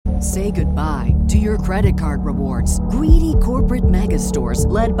Say goodbye to your credit card rewards. Greedy corporate mega stores,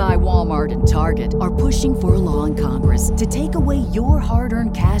 led by Walmart and Target, are pushing for a law in Congress to take away your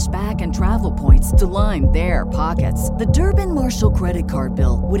hard-earned cash back and travel points to line their pockets. The Durbin-Marshall credit card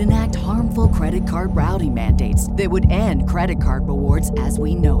bill would enact harmful credit card routing mandates that would end credit card rewards as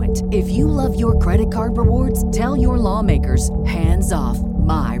we know it. If you love your credit card rewards, tell your lawmakers, hands off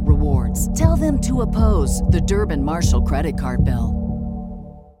my rewards. Tell them to oppose the Durbin-Marshall credit card bill.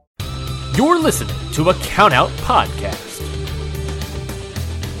 You're listening to a Countout Podcast.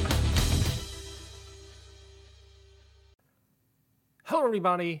 Hello,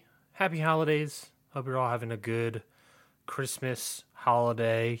 everybody. Happy holidays. Hope you're all having a good Christmas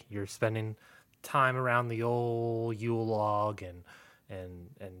holiday. You're spending time around the old Yule log and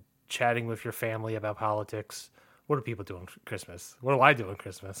chatting with your family about politics. What do people do on Christmas? What do I do on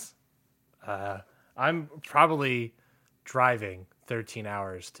Christmas? I'm probably driving 13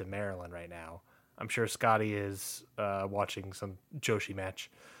 hours to Maryland right now. I'm sure Scotty is watching some Joshi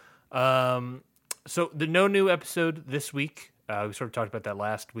match. So the no new episode this week. We sort of talked about that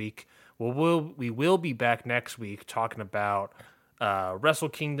last week. We will be back next week talking about Wrestle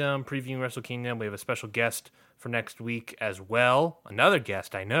Kingdom, previewing Wrestle Kingdom. We have a special guest for next week as well. Another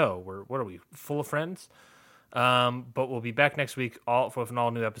guest, I know. What are we, full of friends? But we'll be back next week with an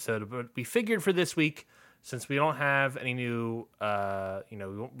all new episode. But we figured for this week, since we don't have any new,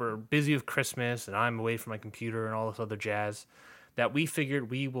 we're busy with Christmas and I'm away from my computer and all this other jazz, that we figured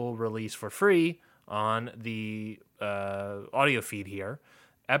we will release for free on the audio feed here,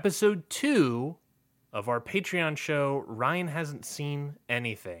 episode 2 of our Patreon show, Ryan Hasn't Seen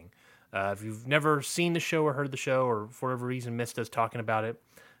Anything. If you've never seen the show or heard the show or for whatever reason missed us talking about it,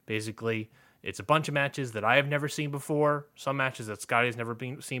 basically it's a bunch of matches that I have never seen before, some matches that Scotty has never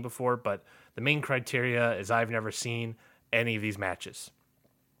seen before, but the main criteria is I've never seen any of these matches.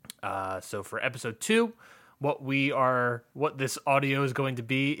 So for episode 2, what this audio is going to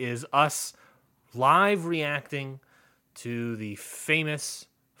be is us live reacting to the famous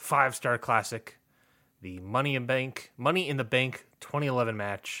 5-star classic, the Money in the Bank 2011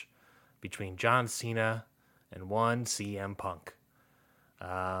 match between John Cena and one CM Punk.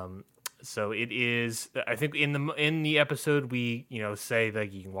 So it is. I think in the episode we say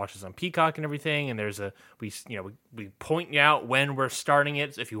that you can watch this on Peacock and everything, and there's we point out when we're starting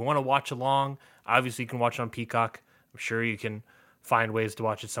it. So if you want to watch along, obviously you can watch it on Peacock. I'm sure you can find ways to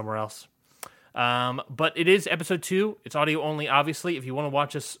watch it somewhere else. But it is episode 2. It's audio only, obviously. If you want to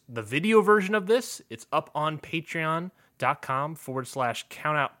watch the video version of this, it's up on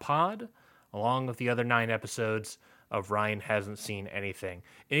patreon.com/countoutpod, along with the other 9 episodes of Ryan Hasn't Seen Anything.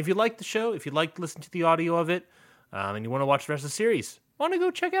 And if you like the show, if you'd like to listen to the audio of it, and you want to watch the rest of the series, want to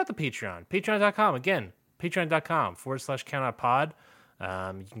go check out the Patreon. Patreon.com, again, patreon.com/countoutpod.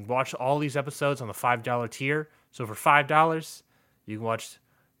 You can watch all these episodes on the $5 tier. So for $5, you can watch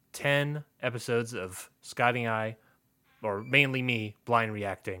 10 episodes of Scotty and I, or mainly me, blind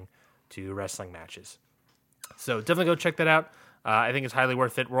reacting to wrestling matches. So definitely go check that out. I think it's highly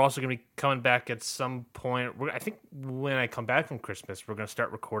worth it. We're also going to be coming back at some point. I think when I come back from Christmas, we're going to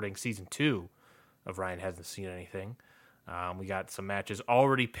start recording season 2 of Ryan Hasn't Seen Anything. We got some matches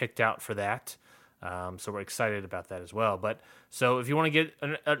already picked out for that. So we're excited about that as well. So if you want to get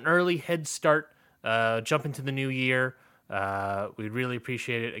an early head start, jump into the new year, we'd really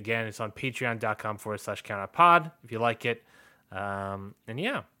appreciate it. Again, it's on patreon.com/countoutpod if you like it. And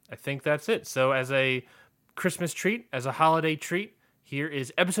yeah, I think that's it. So as a Christmas treat, as a holiday treat, here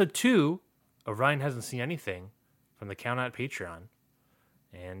is episode 2 of Ryan Hasn't Seen Anything from the Countout Patreon.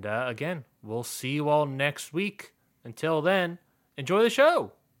 And again, we'll see you all next week. Until then, enjoy the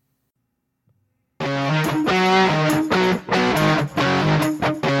show.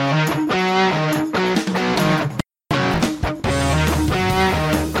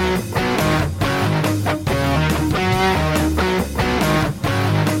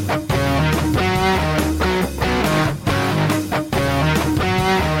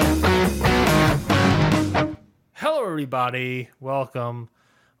 Everybody, welcome.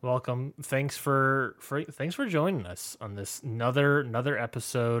 Thanks for joining us on this another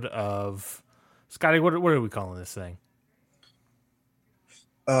episode of Scotty. What are we calling this thing?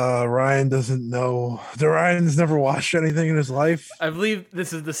 Ryan doesn't know. Ryan's never watched anything in his life. I believe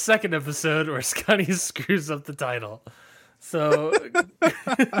this is the second episode where Scotty screws up the title. So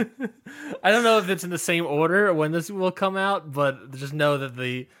I don't know if it's in the same order or when this will come out, but just know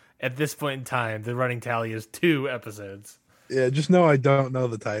that at this point in time, the running tally is 2 episodes. Yeah, just know I don't know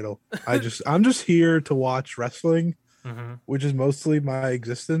the title. I'm just here to watch wrestling, which is mostly my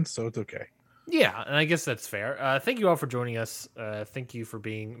existence, so it's okay. Yeah, and I guess that's fair. Thank you all for joining us. Thank you for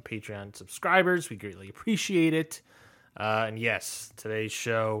being Patreon subscribers. We greatly appreciate it. And yes, today's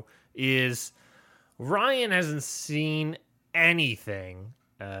show is Ryan hasn't seen anything.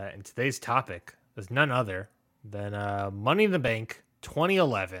 And today's topic is none other than Money in the Bank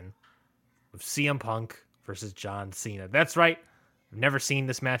 2011 with CM Punk versus John Cena. That's right. I've never seen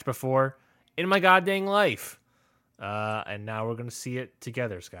this match before in my goddamn life. And now we're going to see it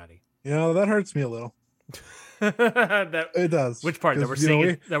together, Scotty. That hurts me a little. It does. Which part? That we're seeing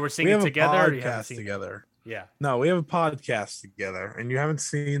it together? We have a podcast together. Yeah. No, we have a podcast together, and you haven't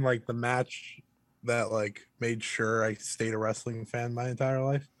seen like the match that like made sure I stayed a wrestling fan my entire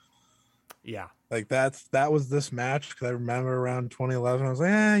life. Yeah. Like that was this match because I remember around 2011, I was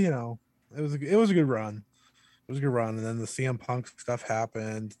like, it was a good run. It was a good run, and then the CM Punk stuff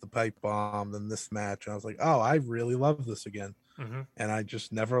happened, the pipe bomb, then this match, and I was like, oh, I really love this again. Mm-hmm. And I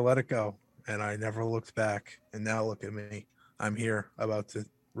just never let it go, and I never looked back. And now look at me, I'm here about to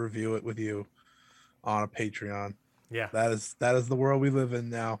review it with you on a Patreon. Yeah, that is the world we live in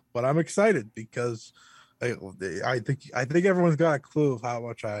now. But I'm excited because I think everyone's got a clue of how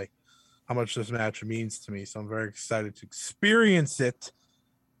much this match means to me. So I'm very excited to experience it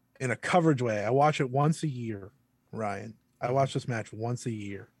in a coverage way. I watch it once a year, Ryan. I watch this match once a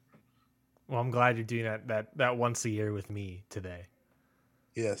year. Well, I'm glad you're doing that once a year with me today.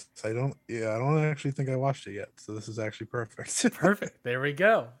 Yes, I don't actually think I watched it yet, so this is actually perfect. Perfect. There we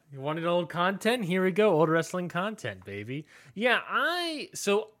go. You wanted old content? Here we go. Old wrestling content, baby. Yeah,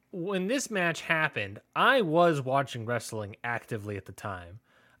 so when this match happened, I was watching wrestling actively at the time.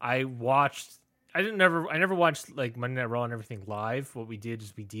 I never watched like Monday Night Raw and everything live. What we did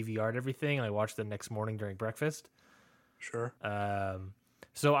is we DVR'd everything, and I watched the next morning during breakfast. Sure.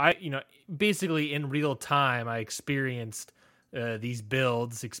 So I, basically in real time, I experienced these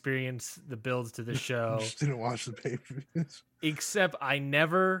builds, experienced the builds to the show. Just didn't watch the pay-per-views. Except I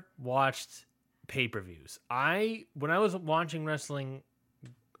never watched pay-per-views. When I was watching wrestling,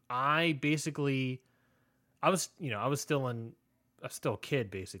 I was still a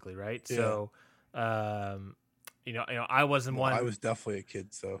kid basically, right? Yeah. So, I wasn't one. I was definitely a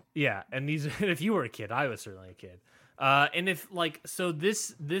kid, so yeah. And if you were a kid, I was certainly a kid. And if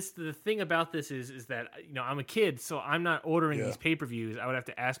the thing about this is that, I'm a kid, so I'm not ordering these pay-per-views. I would have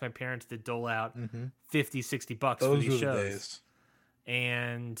to ask my parents to dole out $50-$60 for these shows. Days.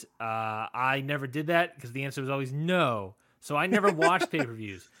 And I never did that because the answer was always no. So I never watched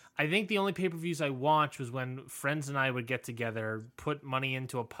pay-per-views. I think the only pay-per-views I watched was when friends and I would get together, put money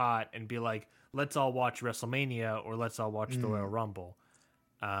into a pot, and be like, let's all watch WrestleMania or let's all watch the Royal Rumble.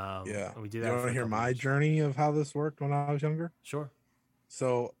 We do that. You want to hear my journey of how this worked when I was younger? Sure.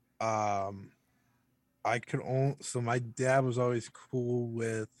 So, so my dad was always cool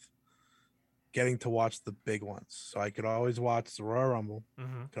with getting to watch the big ones. So I could always watch the Royal Rumble,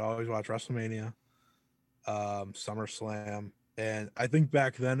 could always watch WrestleMania, SummerSlam, and I think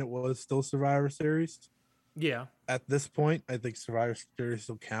back then it was still Survivor Series. Yeah. At this point, I think Survivor Series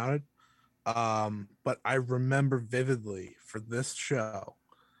still counted. But I remember vividly for this show,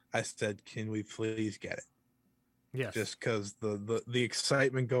 I said, can we please get it? Yes. Just because the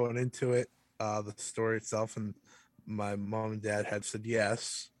excitement going into it, the story itself, and my mom and dad had said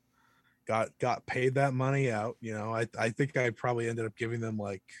yes. Got paid that money out. I think I probably ended up giving them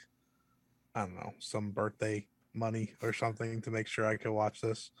like, I don't know, some birthday money or something to make sure I could watch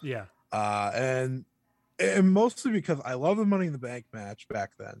this. Yeah. And mostly because I love the Money in the Bank match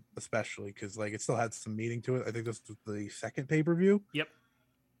back then, especially because like it still had some meaning to it. I think this was the second pay-per-view. Yep.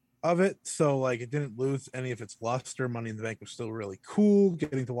 Of it, so like it didn't lose any of its luster. Money in the Bank was still really cool,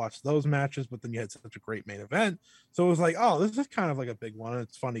 getting to watch those matches, but then you had such a great main event, so it was like, oh, this is kind of like a big one. And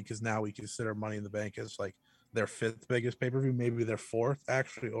it's funny because now we consider Money in the Bank as like their fifth biggest pay-per-view, maybe their fourth,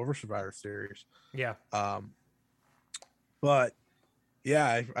 actually, over Survivor Series. Yeah. But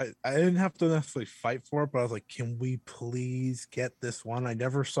yeah, I didn't have to necessarily fight for it, but I was like, can we please get this one? I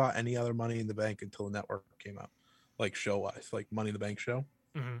never saw any other Money in the Bank until the network came out, like show-wise, like Money in the Bank show.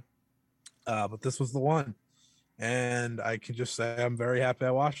 But this was the one, and I can just say I'm very happy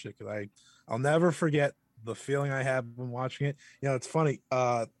I watched it because I'll never forget the feeling I had when watching it. It's funny.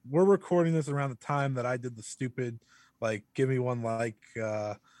 We're recording this around the time that I did the stupid, like, give me one like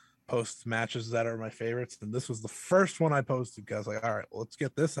post matches that are my favorites, and this was the first one I posted because like, all right, well, let's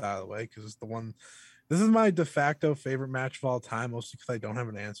get this out of the way because it's the one. This is my de facto favorite match of all time, mostly because I don't have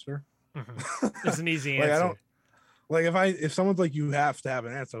an answer. It's an easy like, answer. Like if someone's like, you have to have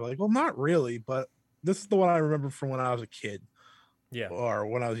an answer, like, well, not really, but this is the one I remember from when I was a kid, or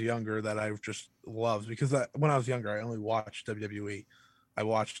when I was younger that I just loved because when I was younger I only watched WWE, I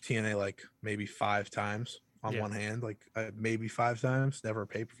watched TNA like maybe 5 times on Yeah. one hand, like maybe 5 times, never a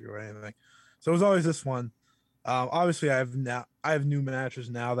pay-per-view or anything. So it was always this one. Obviously, I have new matches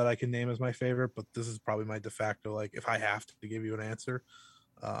now that I can name as my favorite, but this is probably my de facto. Like, if I have to give you an answer,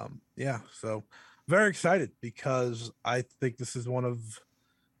 yeah. So very excited because I think this is one of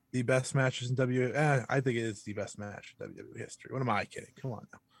the best matches in WWE. I think it is the best match in WWE history. What am I kidding? Come on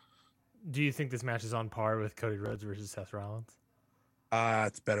now. Do you think this match is on par with Cody Rhodes versus Seth Rollins?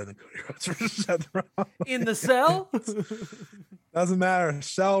 It's better than Cody Rhodes versus Seth Rollins. In the cell? Doesn't matter.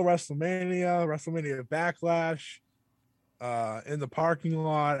 Cell, WrestleMania, Backlash, in the parking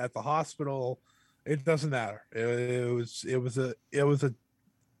lot, at the hospital. It doesn't matter. It was a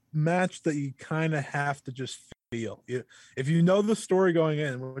match that you kind of have to just feel. If you know the story going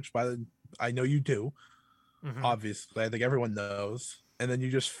in, which I know you do, obviously, I think everyone knows, and then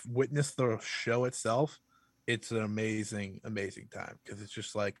you just witness the show itself. It's an amazing time because it's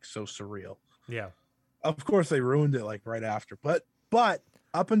just like so surreal. Yeah. Of course, they ruined it like right after, but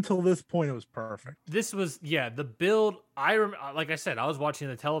up until this point, it was perfect. This was the build. Like I said, I was watching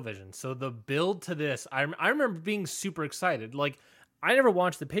the television, so the build to this, I remember being super excited. Like, I never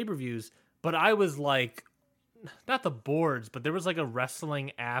watched the pay-per-views, but I was like, not the boards, but there was like a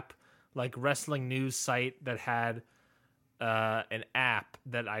wrestling app, like wrestling news site that had an app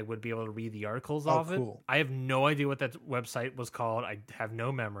that I would be able to read the articles off it. I have no idea what that website was called. I have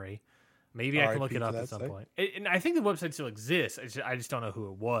no memory. Maybe I can look it up at some point. And I think the website still exists. I just don't know who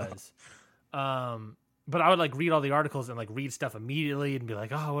it was. But I would like read all the articles and like read stuff immediately and be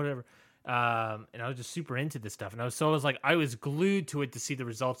like, oh, whatever. And I was just super into this stuff. And I was glued to it to see the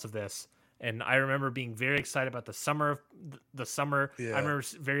results of this. And I remember being very excited about the summer. Yeah. I remember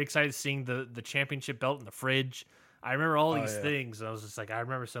very excited seeing the championship belt in the fridge. I remember all these things. And I was just like, I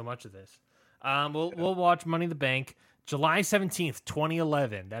remember so much of this. We'll watch Money in the Bank, July 17th,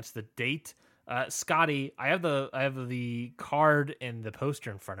 2011. That's the date. Scotty, I have the card and the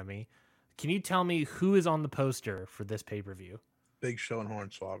poster in front of me. Can you tell me who is on the poster for this pay-per-view? Big Show and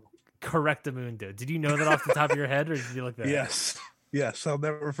Hornswoggle. Correctamundo. Did you know that off the top of your head, or did you look that up? Yes, I'll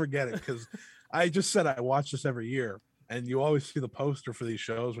never forget it because I just said I watch this every year. And you always see the poster for these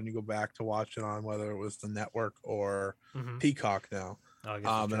shows when you go back to watch it on whether it was the network or Peacock now. And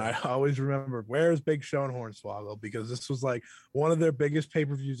I always remember, where's Big Show and Hornswoggle? Because this was like one of their biggest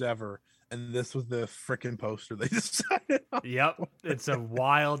pay-per-views ever. And this was the freaking poster they decided on. Yep. It's a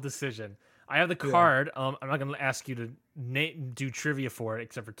wild decision. I have the card. I'm not going to ask you to do trivia for it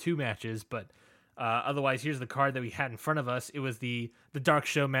except for 2 matches, but otherwise, here's the card that we had in front of us. It was the Dark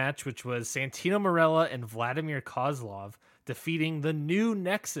Show match, which was Santino Marella and Vladimir Kozlov defeating the new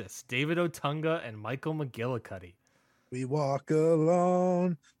Nexus, David Otunga and Michael McGillicuddy. We walk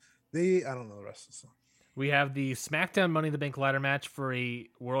alone. I don't know the rest of the song. We have the SmackDown Money in the Bank ladder match for a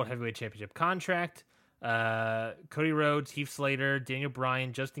World Heavyweight Championship contract. Cody Rhodes, Heath Slater, Daniel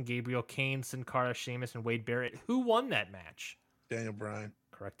Bryan, Justin Gabriel, Kane, Sin Cara, Sheamus, and Wade Barrett. Who won that match? Daniel Bryan.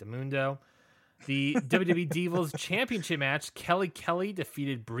 Correctamundo. The WWE Divas Championship match, Kelly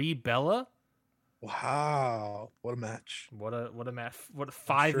defeated Brie Bella. Wow, what a match! What a match! What a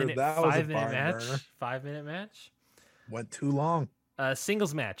 5-minute match! Burner. 5-minute match. Went too long.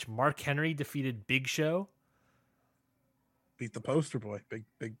 Singles match, Mark Henry defeated Big Show. Beat the poster boy.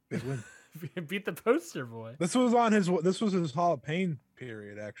 Big win. Beat the poster boy. This was his Hall of Pain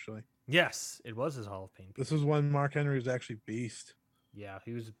period, actually. Yes, it was his Hall of Pain period. This was when Mark Henry was actually beast. Yeah,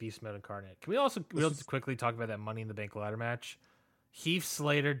 he was beast mode incarnate. Can we also quickly talk about that Money in the Bank ladder match? Heath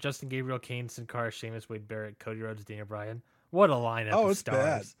Slater, Justin Gabriel, Kane, Sin Cara, Sheamus, Wade Barrett, Cody Rhodes, Daniel Bryan. What a lineup of stars.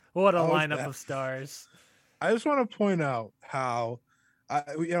 Bad. What a lineup of stars. I just want to point out how,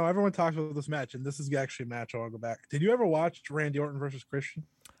 everyone talks about this match, and this is actually a match I want to go back. Did you ever watch Randy Orton versus Christian?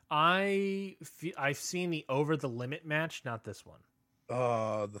 I've seen the Over the Limit match, not this one.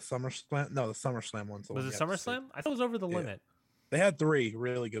 The SummerSlam? No, the SummerSlam one's the one. Was it SummerSlam? I thought it was Over the Limit. They had 3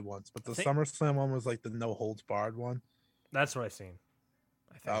 really good ones, but the SummerSlam one was like the no holds barred one. That's what I've seen.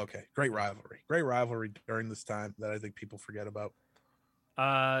 I think. Oh, okay. Great rivalry during this time that I think people forget about.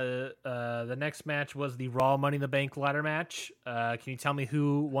 The next match was the Raw Money in the Bank ladder match. Can you tell me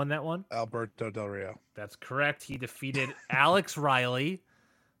who won that one? Alberto Del Rio. That's correct. He defeated Alex Riley,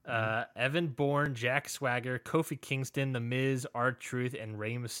 Evan Bourne, Jack Swagger, Kofi Kingston, The Miz, R-Truth, and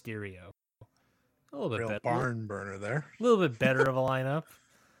Rey Mysterio. A little bit better. Barn burner there. A little bit better of a lineup.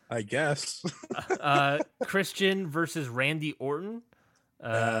 I guess. Christian versus Randy Orton.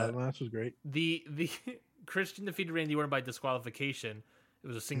 The match was great. The Christian defeated Randy Orton by disqualification. It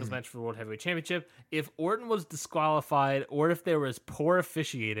was a singles match for the World Heavyweight Championship. If Orton was disqualified or if there was poor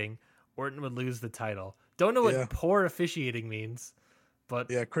officiating, Orton would lose the title. Don't know what poor officiating means, But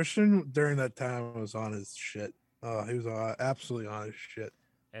Yeah, Christian during that time was on his shit. He was absolutely on his shit.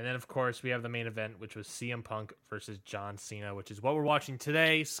 and then of course we have the main event, which was CM Punk versus John Cena, which is what we're watching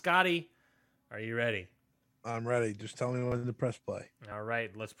today. Scotty, are you ready? I'm ready. Just tell me when to press play. All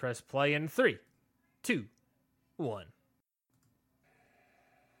right, let's press play in 3, 2, 1.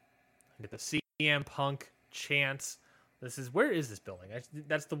 Get the CM Punk chants. Where is this building?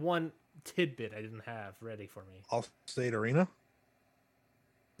 That's the one tidbit I didn't have ready for me. Allstate Arena?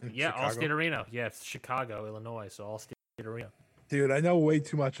 Yeah, Chicago? Allstate Arena. Yeah, it's Chicago, Illinois, so Allstate Arena. Dude, I know way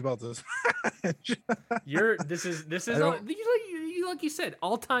too much about this match. This is like you said,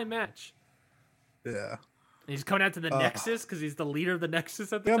 all-time match. Yeah. He's coming out to the Nexus because he's the leader of the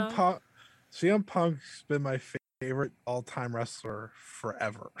Nexus at the time. CM Punk's been my favorite all-time wrestler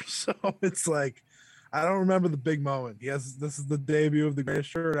forever. So it's like, I don't remember the big moment. This is the debut of the greatest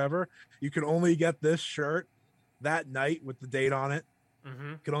shirt ever. You can only get this shirt that night with the date on it.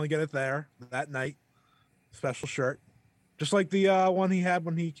 Mm-hmm. You can only get it there that night. Special shirt. Just like the one he had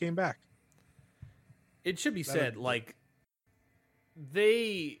when he came back. It should be said, like,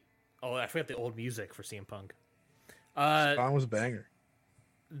 I forgot the old music for CM Punk. Song was a banger.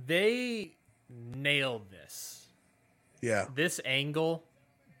 They nailed this. Yeah. This angle,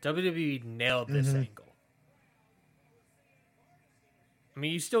 WWE nailed this angle. I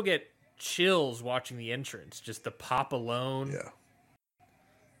mean, you still get chills watching the entrance, just the pop alone. Yeah.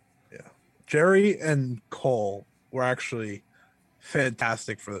 Yeah. Jerry and Cole were actually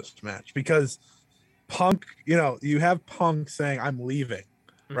fantastic for this match because Punk, you have Punk saying, I'm leaving,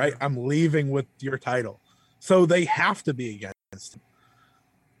 right? I'm leaving with your title. So they have to be against him.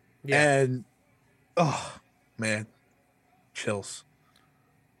 Yeah. And, oh, man, chills.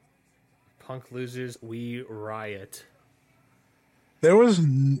 Punk loses, we riot. There's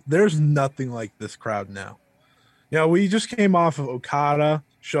nothing like this crowd now. We just came off of Okada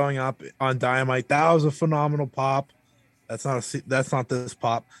showing up on Dynamite. That was a phenomenal pop. That's not this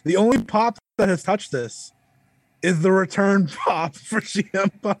pop. The only pop that has touched this is the return pop for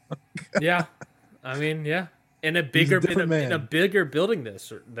CM Punk. Yeah, I mean, yeah, in a bigger building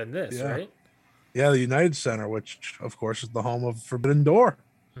than this, yeah. Right? Yeah, the United Center, which of course is the home of Forbidden Door,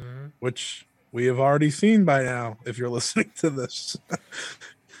 which we have already seen by now. If you're listening to this,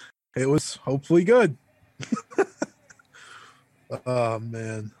 it was hopefully good. Oh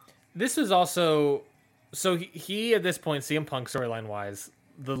man, this is also so he at this point, CM Punk storyline wise,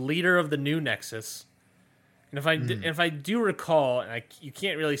 the leader of the new Nexus. And if I do recall, and you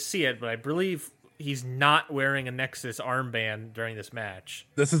can't really see it, but I believe he's not wearing a Nexus armband during this match.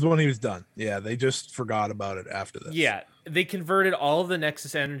 This is when he was done. Yeah, they just forgot about it after this. Yeah, they converted all of the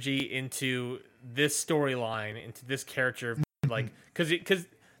Nexus energy into this storyline, into this character, like because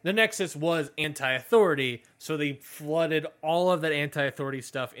the Nexus was anti-authority, so they flooded all of that anti-authority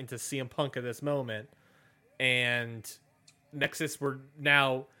stuff into CM Punk at this moment, and Nexus were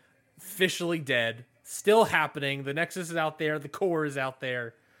now officially dead. Still happening. The Nexus is out there. The core is out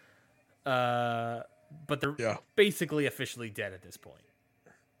there. But they're basically officially dead at this point.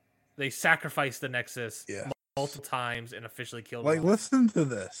 They sacrificed the Nexus multiple times and officially killed them. Listen to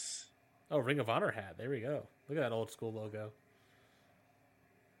this. Oh, Ring of Honor hat. There we go. Look at that old school logo.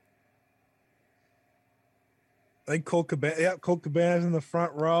 I think Colt Cabana's in the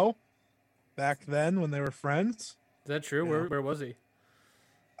front row back then when they were friends. Is that true? Yeah. Where was he?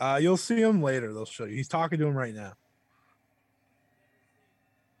 You'll see him later. They'll show you. He's talking to him right now.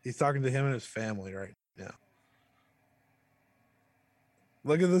 He's talking to him and his family right now.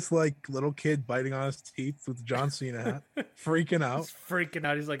 Look at this little kid biting on his teeth with the John Cena hat, freaking out. He's freaking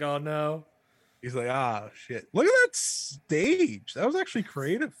out. He's like, "Oh no!" He's like, "Ah, shit!" Look at that stage. That was actually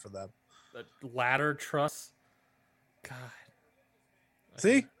creative for them. The ladder truss. God.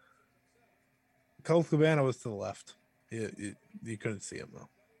 See, Colt Cabana was to the left. You couldn't see him though.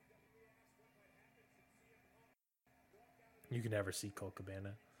 You can never see Colt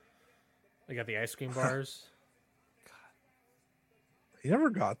Cabana. They got the ice cream bars. God. He never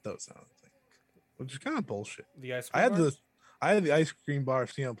got those, I don't think. Which is kind of bullshit. The ice cream bars? I had the ice cream bar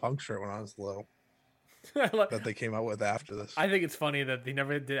CM Punk shirt when I was little. That they came out with after this. I think it's funny that they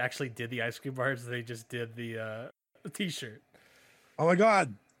never actually did the ice cream bars. They just did the t-shirt. Oh my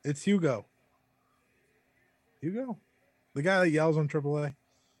God. It's Hugo. Hugo. The guy that yells on AAA.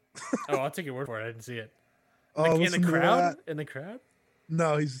 Oh, I'll take your word for it. I didn't see it. In the crowd? In the crowd?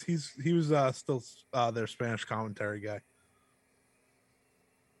 No, he was still their Spanish commentary guy.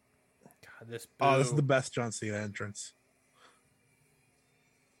 God, this is the best John Cena entrance.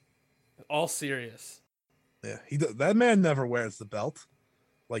 All serious. Yeah, that man never wears the belt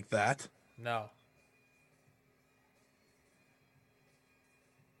like that. No.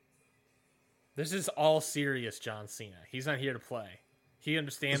 This is all serious John Cena. He's not here to play. He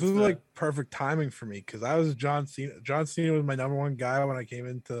understands. This was like perfect timing for me because I was John Cena. John Cena was my number one guy when I came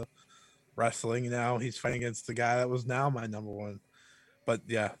into wrestling. Now he's fighting against the guy that was now my number one. But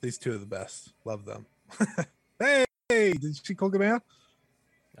yeah, these two are the best. Love them. Hey, did you see Colt Cabana?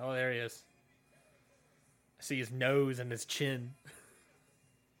 Oh, there he is. I see his nose and his chin.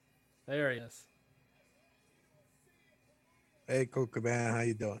 There he is. Hey, Colt Cabana, how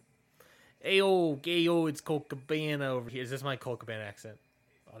you doing? Ayo, it's Colt Cabana over here. Is this my Colt Cabana accent?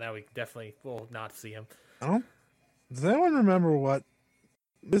 Oh, now we definitely will not see him. Does anyone remember what?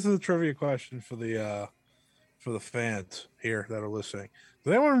 This is a trivia question for the fans here that are listening.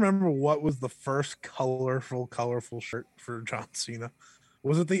 Does anyone remember what was the first colorful shirt for John Cena?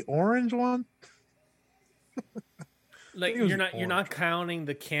 Was it the orange one? Like you're not counting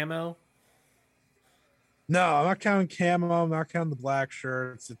the camo. No, I'm not counting camo. I'm not counting the black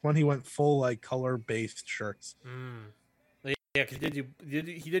shirts. It's when he went full like color based shirts. Yeah, because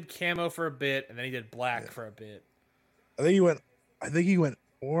he did camo for a bit, and then he did black for a bit. I think he went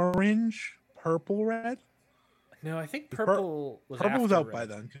orange, purple, red. No, I think purple was out red. by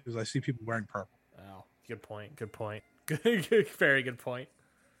then because I see people wearing purple. Oh, good point. Very good point.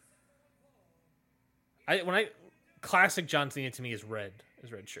 Classic John Cena to me is red.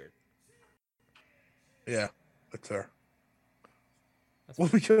 His red shirt. Yeah, that's fair.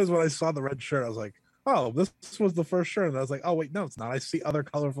 Because when I saw the red shirt, I was like, "Oh, this was the first shirt," and I was like, "Oh, wait, no, it's not. I see other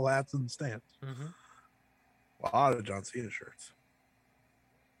colorful hats in the stands." Mm-hmm. A lot of John Cena shirts.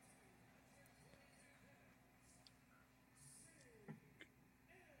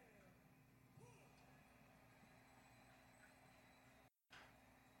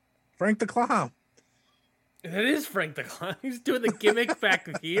 Frank the Clown. That is Frank the Clown. He's doing the gimmick back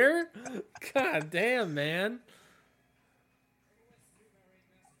here. God damn, man.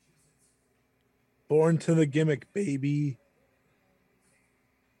 Born to the gimmick, baby.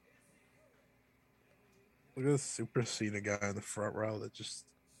 Look at this Super Cena guy in the front row that just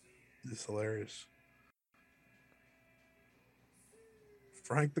is hilarious.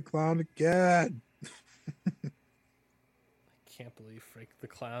 Frank the Clown again. Can't believe Frank the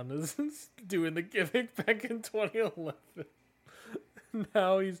Clown is doing the gimmick back in 2011.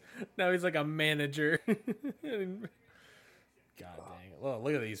 Now he's like a manager. God dang it.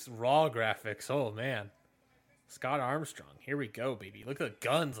 Look at these Raw graphics. Oh man. Scott Armstrong. Here we go, baby. Look at the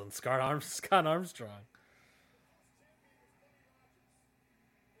guns on Scott Armstrong.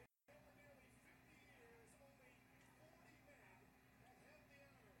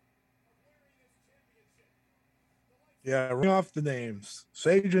 Yeah, ring off the names.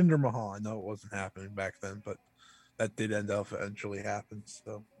 Sage Jinder Mahal. I know it wasn't happening back then, but that did end up eventually happen.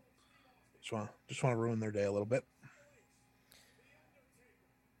 So just want to ruin their day a little bit.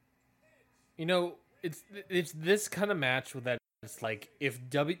 You know, it's this kind of match with that. It's like if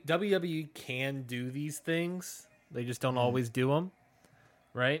WWE can do these things, they just don't always do them,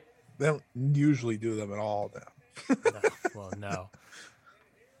 right? They don't usually do them at all now. No.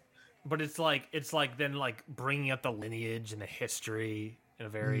 But it's like then like bringing up the lineage and the history in a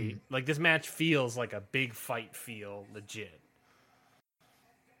very like this match feels like a big fight feel legit.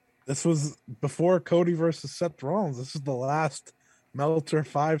 This was before Cody versus Seth Rollins. This is the last Meltzer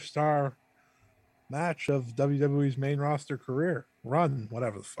 5-star match of WWE's main roster career run,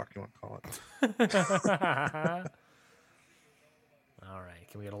 whatever the fuck you want to call it. All right,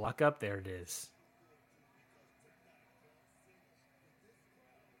 can we get a lock up? There it is.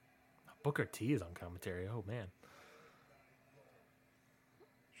 Booker T is on commentary. Oh, man.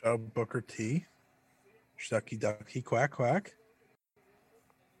 Shout out Booker T. Shucky ducky quack quack.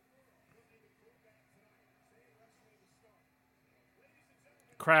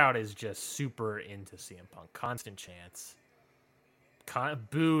 Crowd is just super into CM Punk. Constant chants.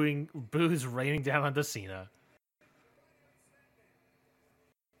 Boos raining down onto Cena.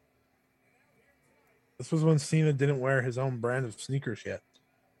 This was when Cena didn't wear his own brand of sneakers yet.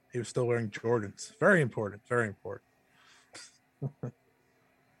 He was still wearing Jordans. Very important. Very important.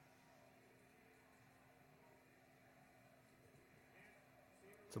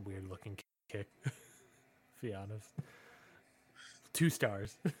 It's a weird looking kick. To be honest. 2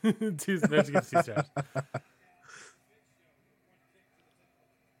 stars. Two stars.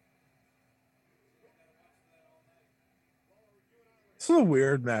 This is a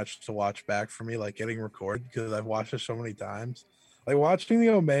weird match to watch back for me, like getting recorded because I've watched it so many times. Like watching the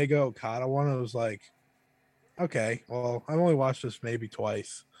Omega Okada one, it was like, okay, well, I've only watched this maybe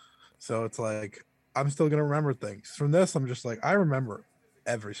twice. So it's like, I'm still going to remember things. From this, I'm just like, I remember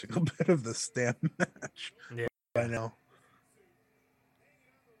every single bit of this damn match. Yeah. I know.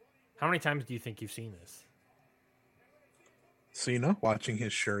 How many times do you think you've seen this? Cena watching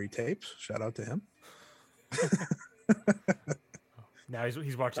his Shuri tapes. Shout out to him. Now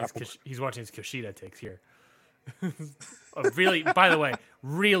he's watching his Kushida takes here. Really, by the way,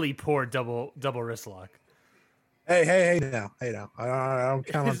 really poor double wrist lock. Hey now. I don't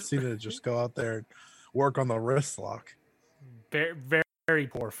count on Cena to just go out there and work on the wrist lock. Very, very, very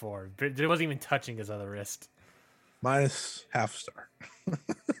poor form. It wasn't even touching his other wrist. Minus half star.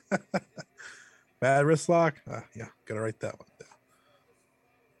 Bad wrist lock? Yeah, gotta write that one down.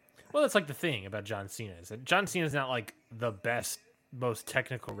 Well, that's like the thing about John Cena is that John Cena is not like the best, most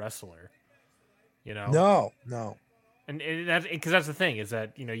technical wrestler. You know? No. And that's because that's the thing is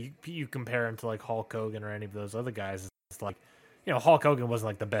that you compare him to like Hulk Hogan or any of those other guys. It's like Hulk Hogan wasn't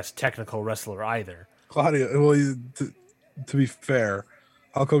like the best technical wrestler either. Claudio, well, to be fair,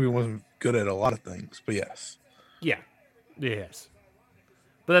 Hulk Hogan wasn't good at a lot of things, but yes. Yeah, yes.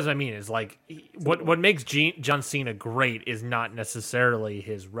 But that's what I mean is like what makes John Cena great is not necessarily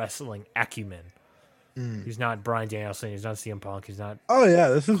his wrestling acumen. He's not Bryan Danielson. He's not CM Punk. He's not. Oh yeah,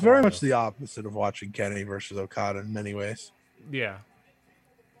 this is very much the opposite of watching Kenny versus Okada in many ways. Yeah.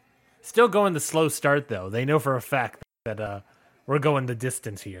 Still going the slow start though. They know for a fact that we're going the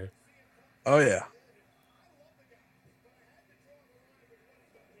distance here. Oh yeah.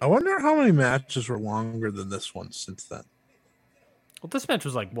 I wonder how many matches were longer than this one since then. Well, this match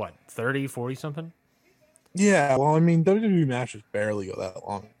was like what, 30, 40 something? Yeah, well, I mean, WWE matches barely go that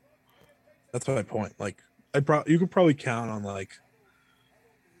long. That's my point. Like, you could probably count on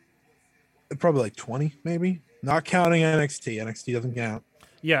probably 20, maybe. Not counting NXT. NXT doesn't count.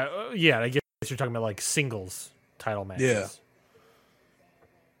 Yeah. I guess you're talking about like singles title matches. Yeah.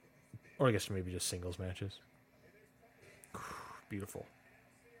 Or I guess maybe just singles matches. Beautiful.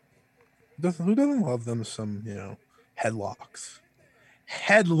 Who doesn't love them some, headlocks?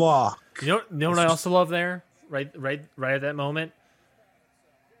 Headlock. You know what I also love there? Right at that moment?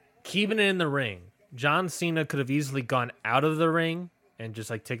 Keeping it in the ring. John Cena could have easily gone out of the ring and just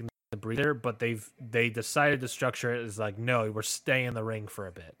like taken the breather, but they decided to structure it as like, no, we're staying in the ring for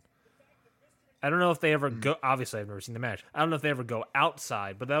a bit. I don't know if they ever go. Obviously, I've never seen the match. I don't know if they ever go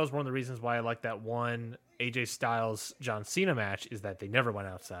outside, but that was one of the reasons why I like that one AJ Styles John Cena match is that they never went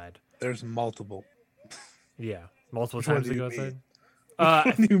outside. There's multiple. Yeah, multiple times they go outside.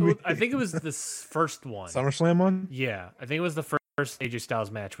 I think it was this first one. SummerSlam one? Yeah, I think it was the first AJ Styles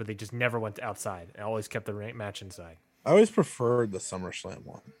match where they just never went outside and always kept the match inside. I always preferred the SummerSlam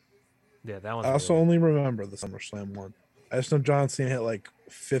one. Yeah, that one. I also only remember the SummerSlam one. I just know John Cena hit like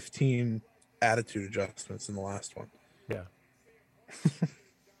 15 attitude adjustments in the last one. Yeah.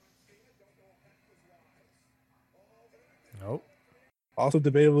 Nope. Also,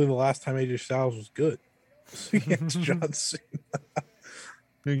 debatably, the last time AJ Styles was good against John Cena.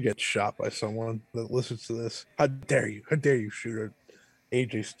 You get shot by someone that listens to this. How dare you? How dare you shoot at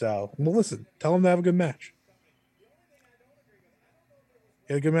AJ Styles? Well, listen, tell him to have a good match.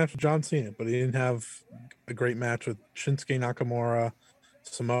 He had a good match with John Cena, but he didn't have a great match with Shinsuke Nakamura,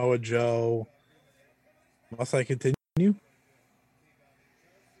 Samoa Joe. Must I continue?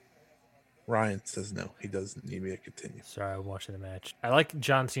 Ryan says no. He doesn't need me to continue. Sorry, I'm watching the match. I like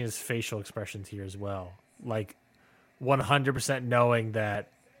John Cena's facial expressions here as well. Like 100% knowing that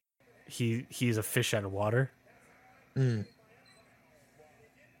he's a fish out of water. Mm.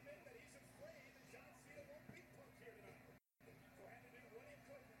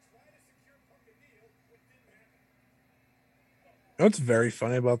 You know what's very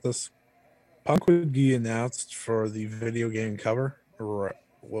funny about this? Punk would be announced for the video game cover. Or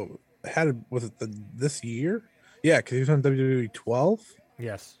what was it this year? Yeah, because he was on WWE 12.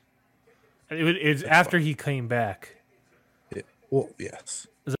 Yes. It was after he came back. Well, yes.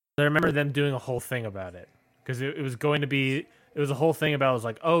 I remember them doing a whole thing about it. Because it was going to be... It was a whole thing about, it was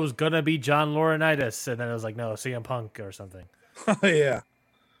like, oh, it was going to be John Laurinaitis. And then it was like, no, CM Punk or something. Oh, yeah.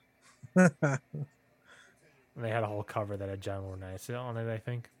 And they had a whole cover that had John Laurinaitis on it, I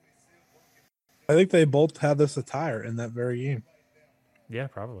think. I think they both had this attire in that very game. Yeah,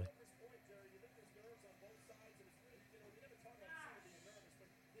 probably.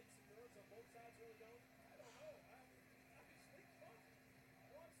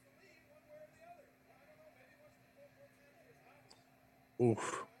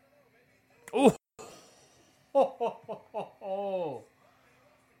 Oof. Ooh. Oh.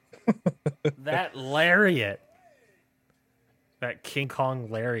 That lariat. That King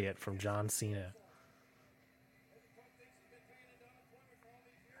Kong lariat from John Cena.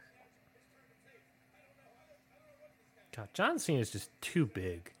 God, John Cena is just too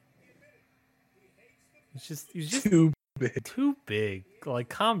big. He's just too big. Too big. Like,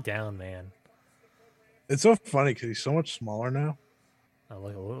 calm down, man. It's so funny because he's so much smaller now. I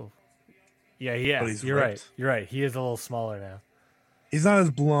look a little. Yeah. But he's You're ripped. right. You're right. He is a little smaller now. He's not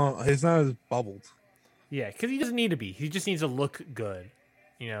as blown. He's not as bubbled. Yeah, because he doesn't need to be. He just needs to look good.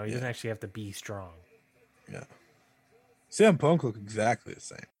 You know, he doesn't Yeah. actually have to be strong. Yeah. CM Punk look exactly the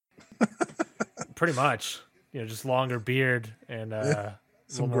same. Pretty much. You know, just longer beard and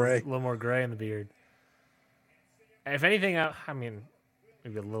Some a gray. little more gray in the beard. If anything, I mean,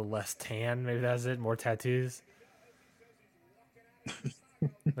 maybe a little less tan. Maybe that's it. More tattoos. He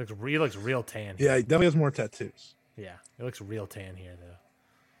looks real tan. Here. Yeah, he definitely has more tattoos. Yeah, he looks real tan here, though.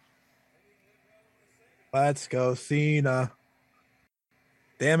 Let's go, Cena.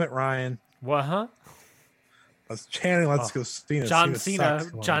 Damn it, Ryan. What, huh? I was chanting, let's Oh, go, Cena. John sucks. Cena.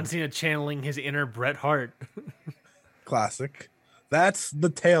 John Cena channeling his inner Bret Hart. Classic. That's the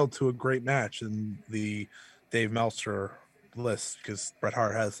tail to a great match in the Dave Meltzer list because Bret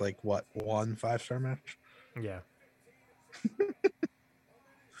Hart has like what, 1 5-star match? Yeah.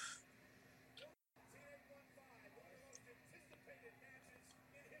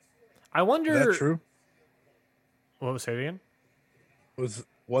 I wonder. Is that true? What was it again? Was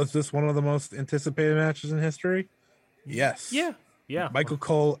this one of the most anticipated matches in history? Yes. Yeah. Michael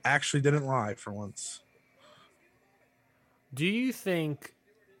Cole actually didn't lie for once. Do you think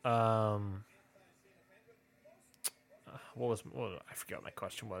what I forgot what my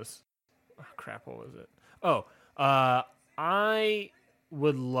question was. Oh, crap, what was it? Oh, I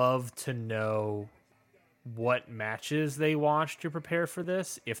would love to know what matches they watched to prepare for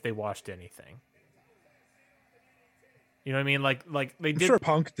this, if they watched anything. You know what I mean? Like they I'm did. sure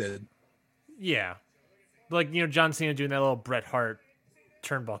Punk did. Yeah. Like, you know, John Cena doing that little Bret Hart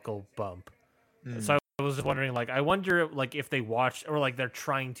turnbuckle bump. So I was just wondering, like, I wonder, like, if they watched or like they're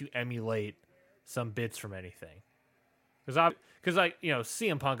trying to emulate some bits from anything. Because you know,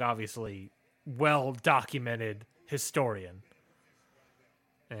 CM Punk obviously well documented historian,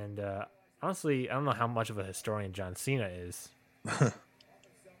 and honestly, I don't know how much of a historian John Cena is.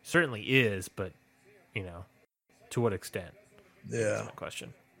 Certainly is, but you know, to what extent? Yeah. That's my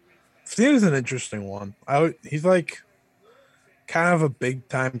question. Cena's an interesting one. He's like kind of a big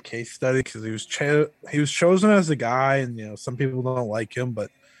time case study because he was chosen as a guy, and you know some people don't like him, but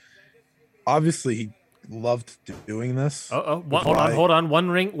obviously he loved doing this. Hold on.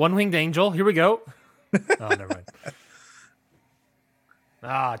 One winged angel. Here we go. Oh, never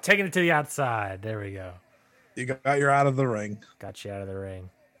mind. Taking it to the outside. There we go. You're out of the ring. Got you out of the ring.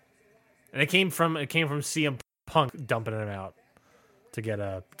 And it came from CM Punk dumping him out to get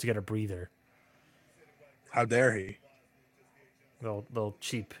a breather. How dare he? Little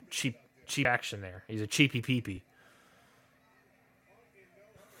cheap action there. He's a cheapy peepee.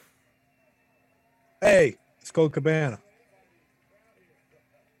 Hey, it's Colt Cabana.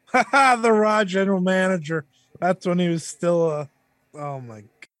 The Raw general manager. That's when he was still oh my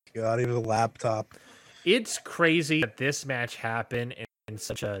god, he was a laptop. It's crazy that this match happened in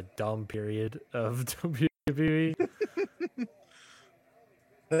such a dumb period of WWE.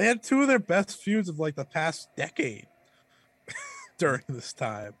 They had 2 of their best feuds of like the past decade during this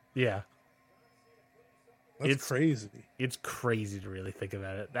time. Yeah. That's crazy. It's crazy to really think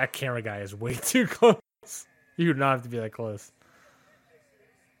about it. That camera guy is way too close. You would not have to be that close.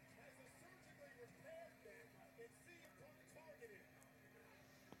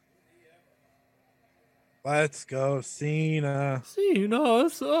 Let's go, Cena. Cena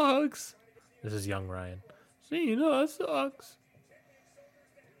sucks. This is young Ryan. Cena sucks.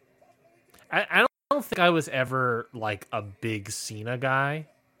 I don't think I was ever like a big Cena guy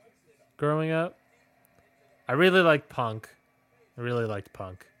growing up. I really liked Punk. I don't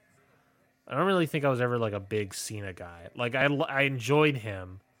really think I was ever like a big Cena guy. Like I enjoyed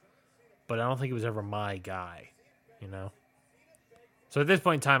him, but I don't think he was ever my guy, you know? So at this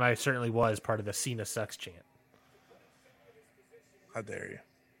point in time, I certainly was part of the Cena sucks chant. How dare you?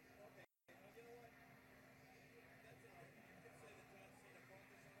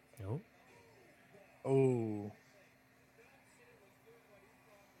 Nope. Oh.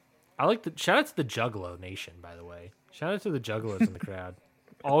 I like the shout out to the Juggalo Nation, by the way. Shout out to the Juggalos in the crowd.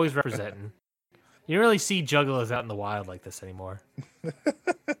 Always representing. You don't really see Juggalos out in the wild like this anymore.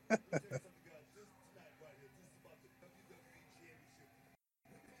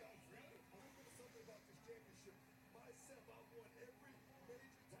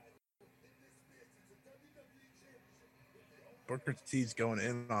 Booker T's going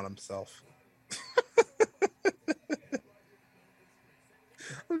in on himself.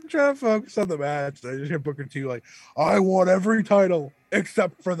 I'm trying to focus on the match. I just hear Booker T like, I want every title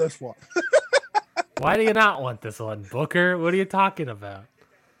except for this one. Why do you not want this one, Booker? What are you talking about?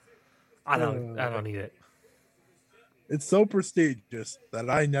 I don't need it. It's so prestigious that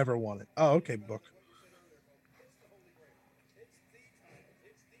I never want it. Oh, okay, Book.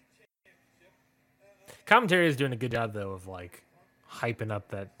 Commentary is doing a good job though of like hyping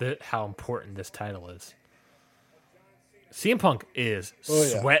up how important this title is. CM Punk is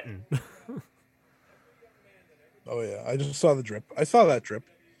sweating. Oh yeah, I just saw the drip. I saw that drip.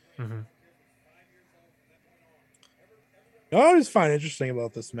 Mm-hmm. You know what I always find interesting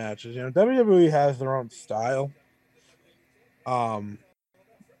about this match is, WWE has their own style.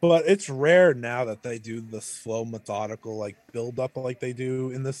 But it's rare now that they do the slow, methodical, like build up like they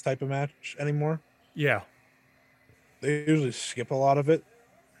do in this type of match anymore. Yeah. They usually skip a lot of it.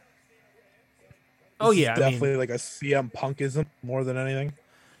 This is definitely like a CM Punkism more than anything.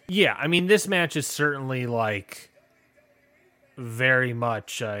 Yeah, I mean, this match is certainly like very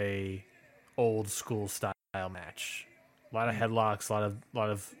much a old school style match. A lot of headlocks, a lot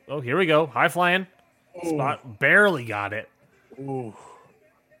of. Oh, here we go, high flying spot, barely got it. Ooh,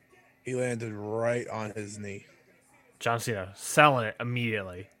 he landed right on his knee. John Cena selling it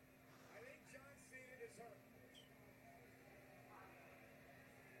immediately.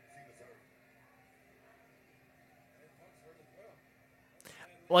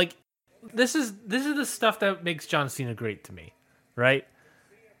 Like, this is the stuff that makes John Cena great to me, right?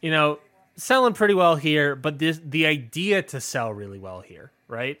 Selling pretty well here, but the idea to sell really well here,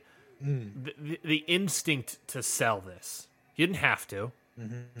 right? The instinct to sell this. He didn't have to,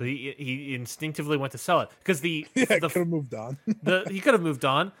 but he instinctively went to sell it because he could have moved on. He could have moved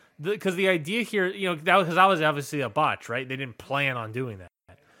on because the idea here, that was obviously a botch, right? They didn't plan on doing that.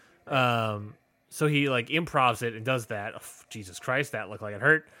 So he like improvs it and does that. Oh, Jesus Christ, that looked like it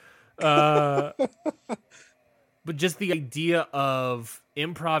hurt. But just the idea of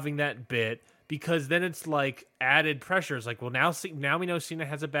improving that bit, because then it's like added pressure. It's like, well, now we know Cena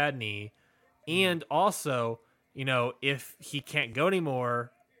has a bad knee, and also, if he can't go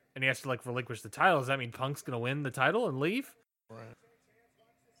anymore and he has to like relinquish the title, does that mean Punk's gonna win the title and leave? Right.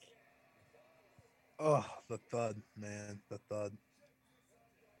 Oh, the thud, man, the thud.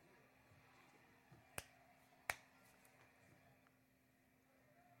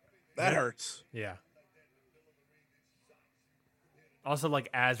 That hurts. Yeah. Also, like,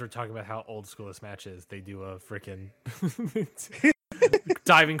 as we're talking about how old school this match is, they do a freaking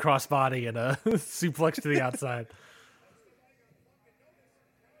diving crossbody and a suplex to the outside.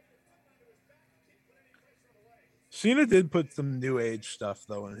 Cena did put some new age stuff,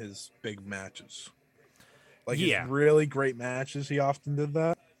 though, in his big matches. Like, his really great matches, he often did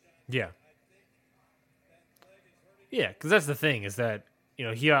that. Yeah. Yeah, because that's the thing, is that,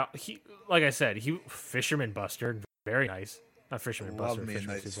 he like I said, he Fisherman Buster, very nice. Not Fisherman Buster. Love me a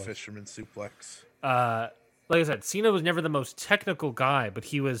nice Fisherman suplex. Like I said, Cena was never the most technical guy, but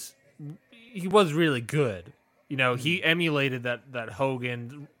he was really good. He emulated that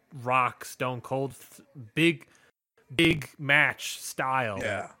Hogan, Rock, Stone Cold, big match style.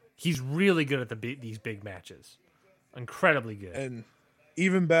 Yeah, he's really good at these big matches. Incredibly good, and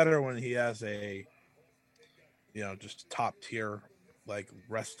even better when he has a, just top tier like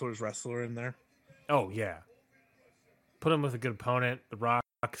wrestler in there. Oh yeah. Put him with a good opponent. The Rock,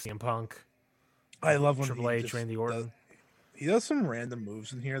 CM Punk. I love when Triple H, Randy Orton. He does some random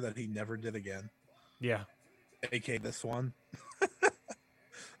moves in here that he never did again. Yeah. AK this one.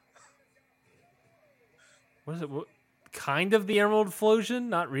 What is it? Kind of the Emerald Explosion?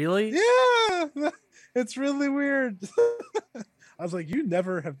 Not really. Yeah. It's really weird. I was like, you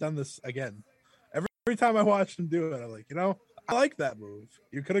never have done this again. Every time I watched him do it, I'm like, I like that move.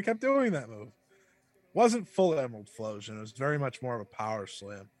 You could have kept doing that move. Wasn't full Emerald Explosion. It was very much more of a power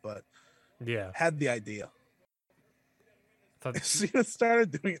slam, but had the idea. Cena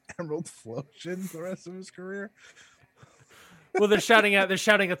started doing Emerald Explosion the rest of his career. Well, they're shouting out to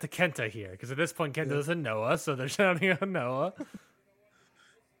Kenta here, because at this point Kenta is a Noah, so they're shouting out Noah.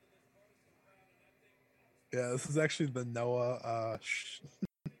 Yeah, this is actually the Noah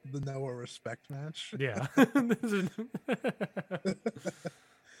the Noah respect match. Yeah.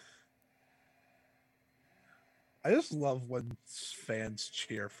 I just love when fans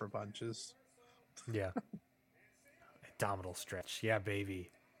cheer for punches. Yeah. Abdominal stretch. Yeah,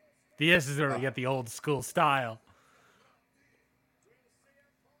 baby. This is where we get the old school style.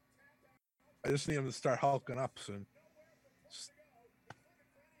 I just need him to start hulking up soon.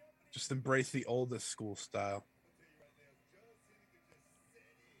 Just embrace the oldest school style.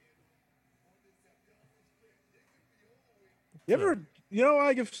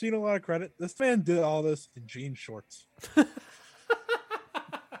 I give Cena a lot of credit. This man did all this in jean shorts.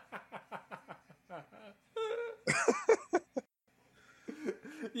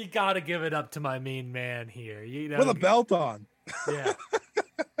 You got to give it up to my main man here. You know, With a belt on. Yeah.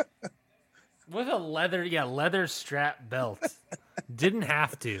 With a leather strap belt. Didn't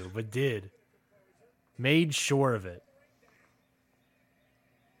have to, but did. Made sure of it.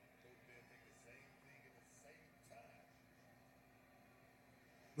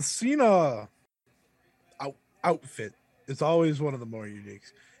 The Cena outfit is always one of the more unique.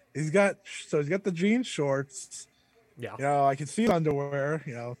 He's got the jean shorts. Yeah. You know, I can see underwear.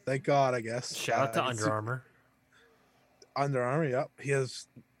 You know, thank God, I guess. Shout out to Under Armour. Under Armour, yep. He has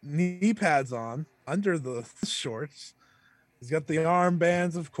knee pads on under the shorts. He's got the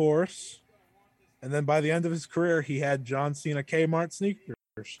armbands, of course. And then by the end of his career, he had John Cena Kmart sneakers.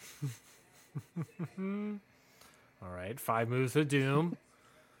 All right, 5 moves of doom.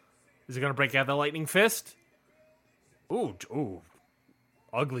 Is he going to break out the lightning fist? Ooh.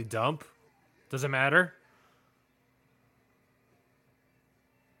 Ugly dump. Doesn't matter.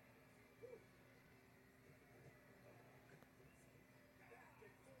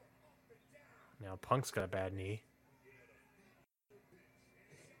 Now Punk's got a bad knee.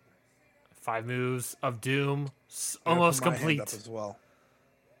 5 moves of doom. Almost complete. As well.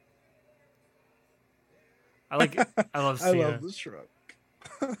 I love Cena. I love the shrug.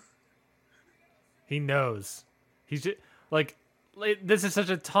 He knows. He's just like this is such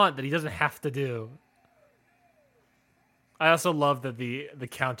a taunt that he doesn't have to do. I also love that the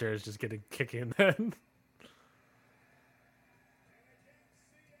counter is just getting kicked in then.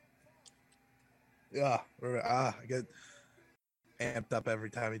 Yeah, I get amped up every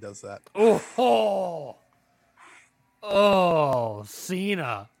time he does that. Oh,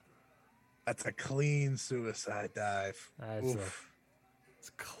 Cena. That's a clean suicide dive.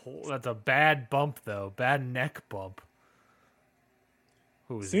 That's a bad bump, though. Bad neck bump.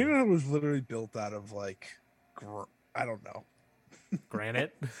 Cena was literally built out of, like, I don't know.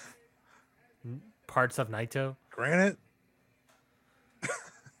 Granite? Parts of Naito? Granite?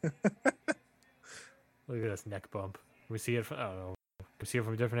 Look at this neck bump. Can we see it from, I don't know. Can we see it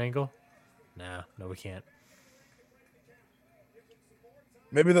from a different angle? No, we can't.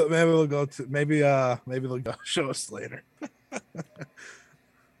 Maybe they'll go show us later.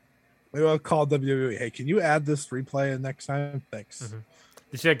 Maybe I'll call WWE. Hey, can you add this replay in next time? Thanks. Mm-hmm.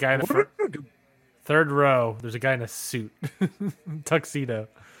 You see that guy in the third row? There's a guy in a suit, tuxedo.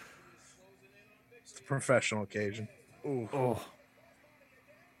 It's a professional occasion. Ooh. Oh.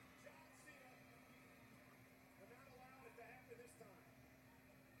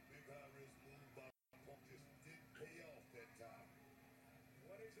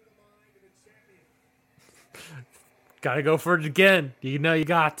 Gotta go for it again. You know you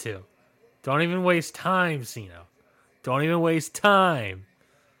got to. Don't even waste time, Cena. Don't even waste time.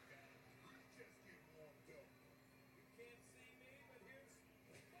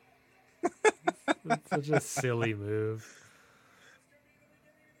 That's such a silly move.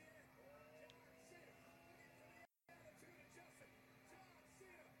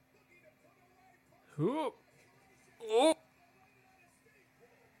 Ooh. Oh.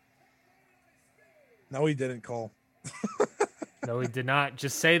 No, he didn't, Cole. No, he did not.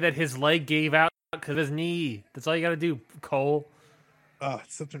 Just say that his leg gave out because of his knee. That's all you got to do, Cole. Oh,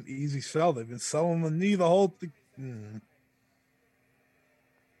 it's such an easy sell. They've been selling the knee the whole thing.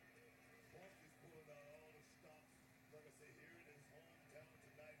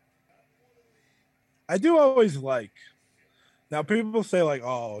 I do always like. Now, people say, like,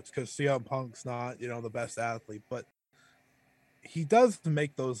 oh, it's because CM Punk's not, the best athlete. But he does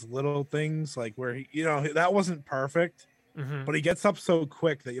make those little things, like where he, that wasn't perfect. Mm-hmm. But he gets up so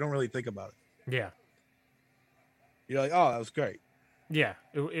quick that you don't really think about it. Yeah. You're like, oh, that was great. Yeah,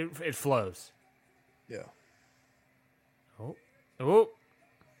 it flows. Yeah. Oh.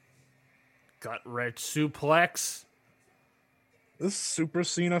 Gut wrench suplex. This Super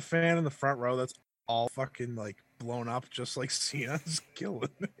Cena fan in the front row that's all fucking, like, blown up just like Cena's killing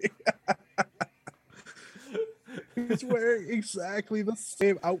me. He's wearing exactly the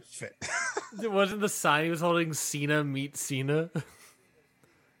same outfit. It wasn't the sign he was holding Cena meet Cena.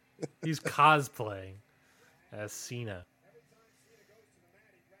 He's cosplaying as Cena.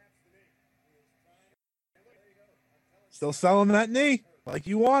 Still selling that knee like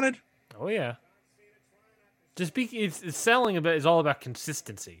you wanted. Oh yeah. It's selling a bit is all about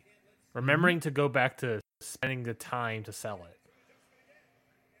consistency. Remembering to go back to spending the time to sell it.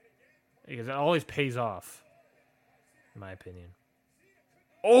 Because it always pays off. In my opinion.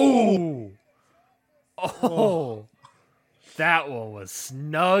 Oh! That one was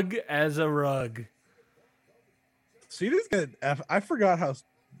snug as a rug. Cena's good. I forgot how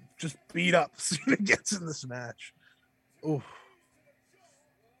just beat up Cena gets in this match. Ooh.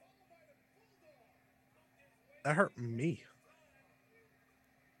 That hurt me.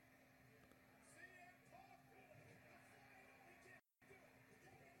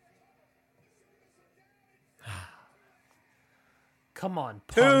 Come on,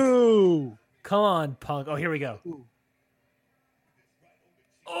 Punk. 2. Come on, Punk. Oh, here we go.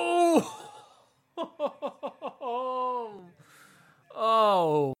 Oh!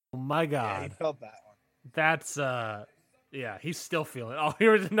 Oh my Yeah, God. he felt that one. That's yeah, he's still feeling it. Oh,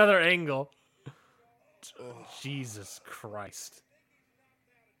 here's another angle. Jesus Christ.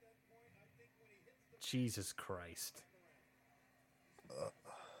 Jesus Christ.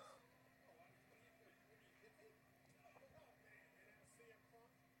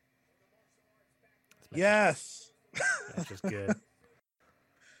 Yes. That's just good.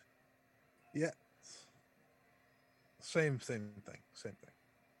 Yeah. Same thing. Same thing.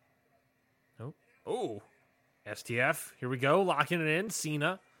 Oh. Oh. STF. Here we go. Locking it in.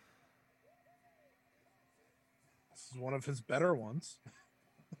 Cena. This is one of his better ones.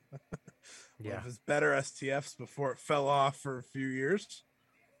 One Yeah. of his better STFs before it fell off for a few years.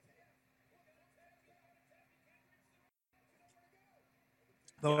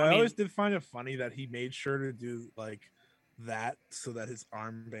 Though I always did find it funny that he made sure to do like that so that his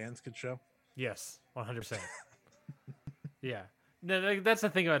armbands could show. Yes. 100%. Yeah. No, that's the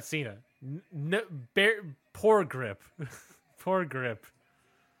thing about Cena. No, poor grip. Poor grip.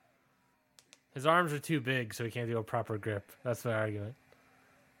 His arms are too big, so he can't do a proper grip. That's my argument.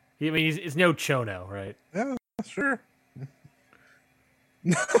 He's no Chono, right? Yeah, sure.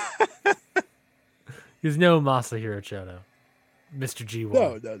 He's no Masahiro Chono. Mr.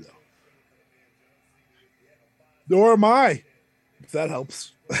 G1. No. Nor am I. If that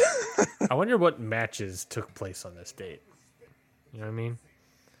helps. I wonder what matches took place on this date. You know what I mean?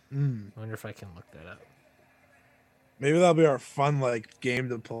 I wonder if I can look that up. Maybe that'll be our fun game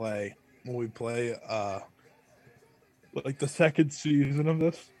to play when we play the second season of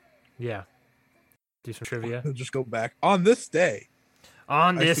this. Yeah. Do some trivia. Just go back on this day.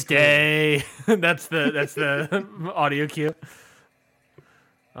 On this day. that's the audio cue.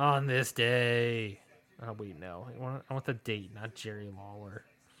 On this day. Oh wait, no. I want the date, not Jerry Lawler.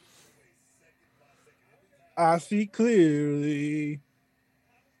 I see clearly.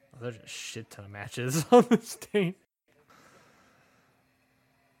 Oh, there's a shit ton of matches on this date.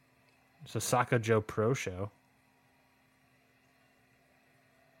 It's a Saka Joe Pro show.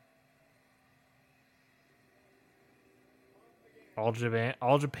 All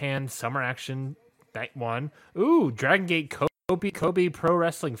Japan Summer Action Night 1. Ooh, Dragon Gate Kobe Pro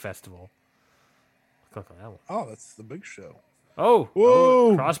Wrestling Festival. Look at that one. Oh, that's the big show. Oh,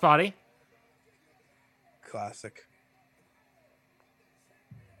 whoa. Crossbody. Classic.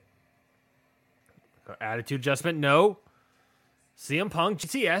 Attitude adjustment, no. CM Punk,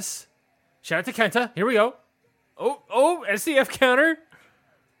 GTS. Shout out to Kenta. Here we go. Oh, SCF counter.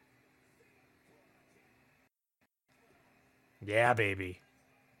 Yeah, baby.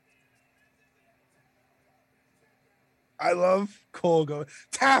 I love Cole going,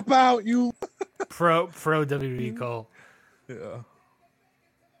 tap out, you. Pro WWE Cole. Yeah.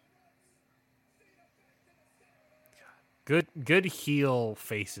 Good heel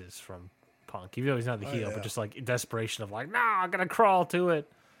faces from Punk. Even though he's not the heel, but just in desperation of I'm gonna crawl to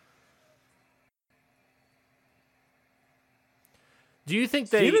it. Do you think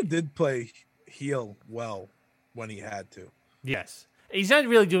Cena did play heel well when he had to? Yes. He's not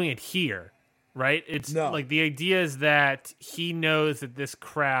really doing it here, right? It's the idea is that he knows that this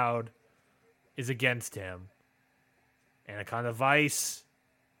crowd is against him. Anaconda Vice.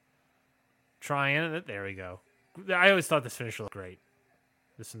 Trying it. There we go. I always thought this finish looked great.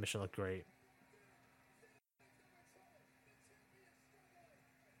 This submission looked great.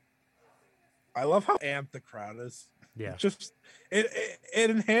 I love how amped the crowd is. Yeah. Just it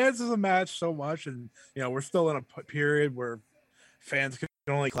enhances the match so much, and we're still in a period where fans can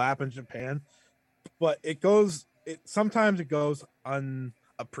only clap in Japan, but sometimes it goes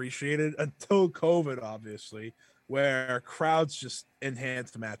unappreciated until COVID, obviously, where crowds just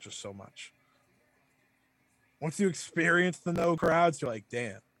enhance the matches so much. Once you experience the no crowds, you're like,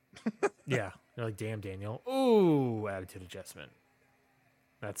 damn. Yeah, you're like, damn, Daniel. Ooh, attitude adjustment.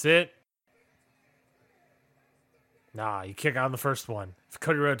 That's it. Nah, you kick out on the first one. If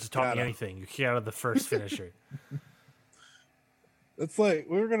Cody Rhodes has taught me anything, you kick out of the first finisher. It's like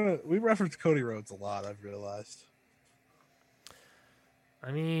we reference Cody Rhodes a lot, I've realized.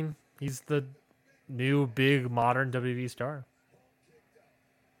 I mean, he's the new big modern WWE star.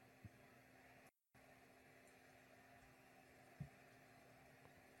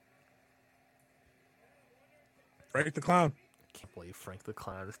 Frank the Clown. I can't believe Frank the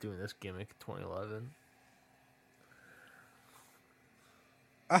Clown is doing this gimmick in 2011.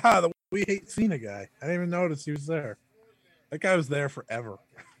 The We Hate Cena guy. I didn't even notice he was there. That guy was there forever.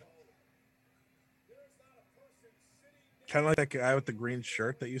 Kind of like that guy with the green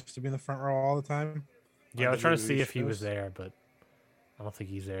shirt that used to be in the front row all the time. Yeah, I was trying to see if he was there, but I don't think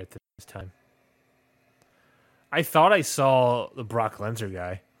he's there at this time. I thought I saw the Brock Lesnar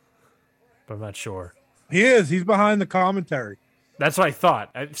guy, but I'm not sure. He is. He's behind the commentary. That's what I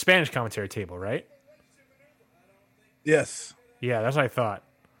thought. Spanish commentary table, right? Yes. Yeah, that's what I thought.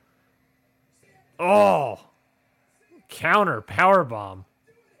 Oh! Counter powerbomb.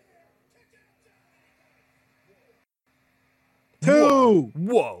 Two.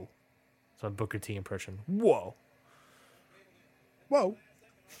 Whoa. It's a Booker T impression. Whoa. Whoa.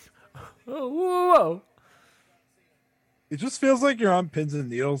 Oh, whoa. It just feels like you're on pins and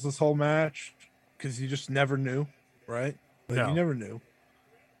needles this whole match because you just never knew, right? Like No. You never knew.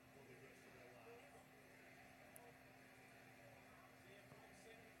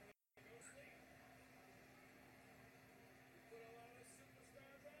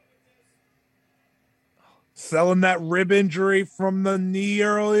 Selling that rib injury from the knee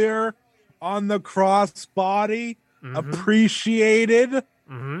earlier on the cross body. Mm-hmm. Appreciated.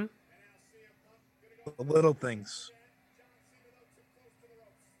 Mm-hmm. The little things.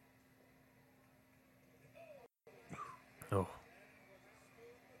 Oh.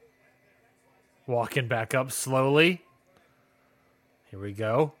 Walking back up slowly. Here we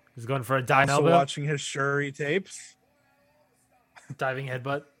go. He's going for a dive Also elbow. watching his Shuri tapes. Diving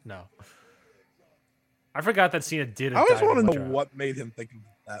headbutt? No. I forgot that Cena did a I always diving want to know drop. what made him think of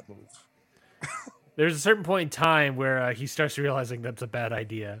that move. There's a certain point in time where he starts realizing that's a bad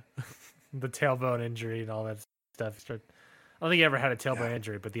idea. The tailbone injury and all that stuff. I don't think he ever had a tailbone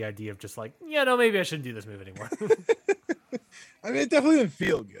injury, but the idea of just like, yeah, no, maybe I shouldn't do this move anymore. I mean, it definitely didn't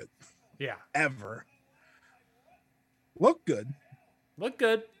feel good. Yeah. Ever. Look good. Look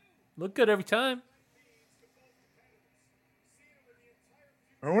good. Look good every time.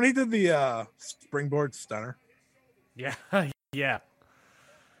 Or when he did the springboard stunner. Yeah. Yeah.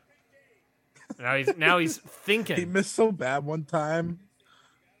 Now he's thinking. He missed so bad one time.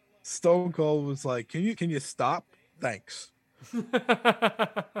 Stone Cold was like, "Can you stop? Thanks."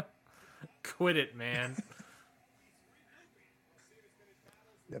 Quit it, man.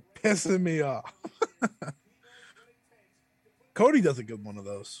 You're pissing me off. Cody does a good one of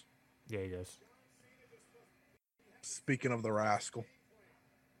those. Yeah, he does. Speaking of the rascal.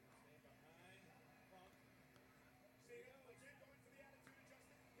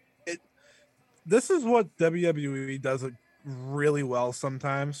 This is what WWE does it really well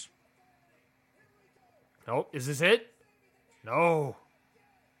sometimes. Oh, is this it? No.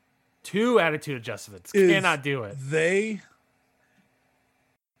 2 attitude adjustments. Is Cannot do it.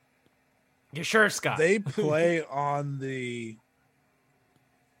 You sure, Scott? They play on the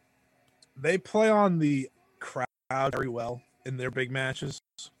crowd very well in their big matches.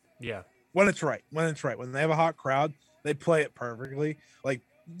 Yeah. When it's right. When they have a hot crowd, they play it perfectly. Like,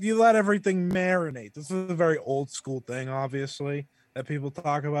 you let everything marinate. This is a very old school thing, obviously, that people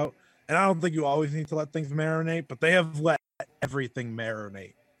talk about. And I don't think you always need to let things marinate, but they have let everything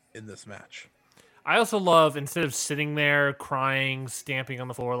marinate in this match. I also love, instead of sitting there crying, stamping on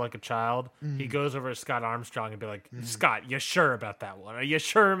the floor like a child, he goes over to Scott Armstrong and be like, Scott, you sure about that one? Are you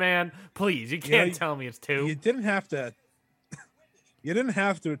sure, man? Please, you can't tell me it's 2. You didn't have to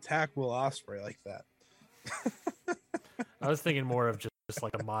attack Will Ospreay like that. I was thinking more of just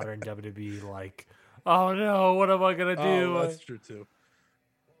like a modern WWE, like, oh no, what am I gonna do? Oh, that's true too.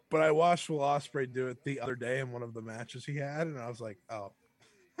 But I watched Will Ospreay do it the other day in one of the matches he had, and I was like, oh.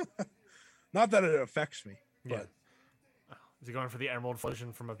 Not that it affects me, but is he going for the Emerald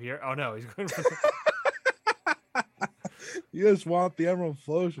Flosion from up here? Oh no, he's going for you just want the Emerald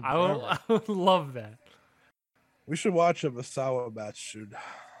Flosion. I would love that. We should watch a Misawa match, dude.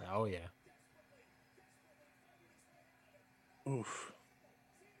 Oh yeah. Oof.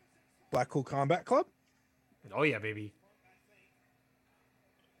 Blackpool Combat Club? Oh yeah, baby.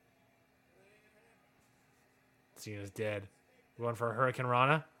 Cena's dead. We're going for a Hurricane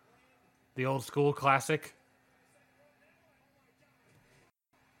Rana. The old school classic.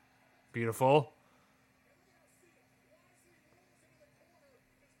 Beautiful.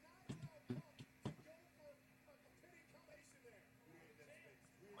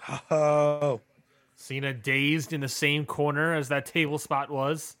 Oh. Cena dazed in the same corner as that table spot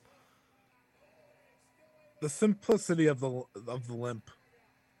was. The simplicity of the limp.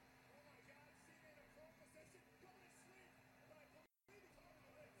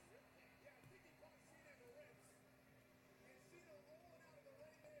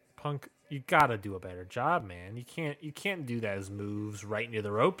 Punk, you gotta do a better job, man. You can't do that as moves right near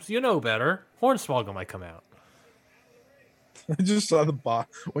the ropes. You know better. Hornswoggle might come out. I just saw the bot.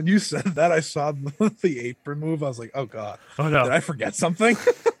 When you said that, I saw the apron move. I was like, oh God. Oh no. Did I forget something?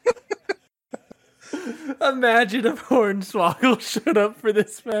 Imagine if Hornswoggle showed up for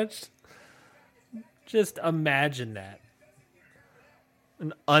this match. Just imagine that.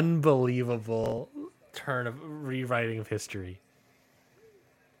 An unbelievable turn of rewriting of history.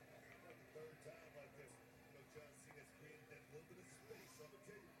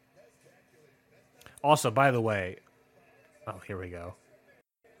 Also, by the way, oh, here we go.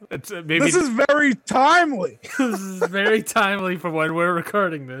 It's maybe This is very timely. this is very timely for when we're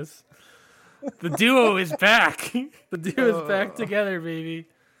recording this. The duo is back. The duo is back together, baby.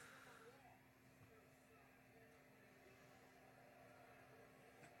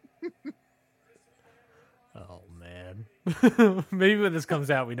 Oh man. Maybe when this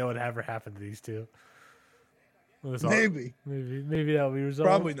comes out, we know what ever happened to these two. Maybe Maybe that'll be resolved.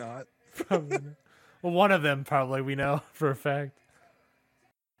 Probably not. Probably not. Well, one of them probably we know for a fact.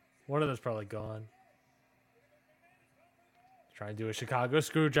 One of them's probably gone. Trying to do a Chicago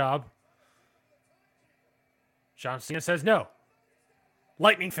screw job. John Cena says no.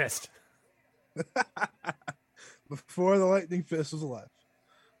 Lightning fist. Before the lightning fist was alive.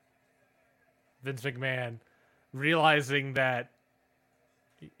 Vince McMahon realizing that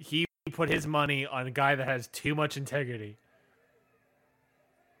he put his money on a guy that has too much integrity.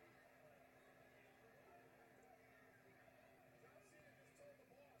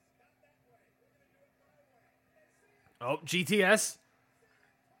 Oh, GTS.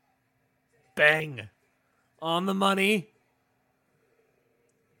 Bang. On the money.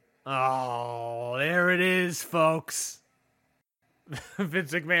 Oh, there it is, folks.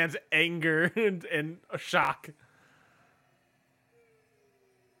 Vince McMahon's anger and shock.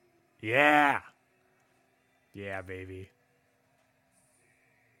 Yeah. Yeah, baby.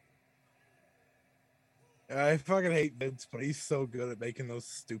 I fucking hate Vince, but he's so good at making those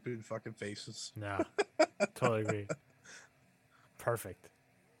stupid fucking faces. No. Totally agree. Perfect.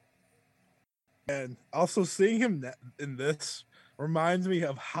 And also seeing him in this reminds me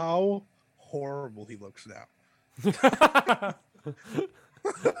of how horrible he looks now.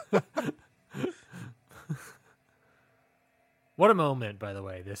 What a moment, by the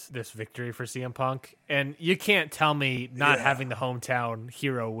way, this victory for CM Punk. And you can't tell me not having the hometown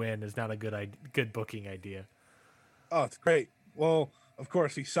hero win is not a good booking idea. Oh, it's great. Well, of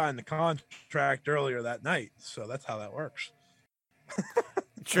course, he signed the contract earlier that night, so that's how that works.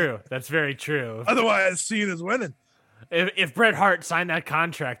 True. That's very true. Otherwise, Cena's winning. If Bret Hart signed that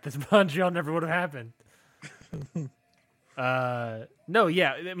contract, this Montreal never would have happened. No,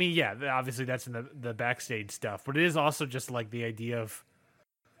 yeah. I mean, yeah, obviously that's in the backstage stuff, but it is also just like the idea of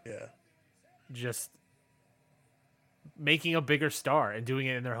just making a bigger star and doing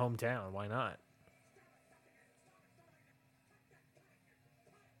it in their hometown. Why not?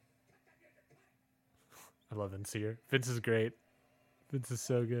 I love Vince here. Vince is great. Vince is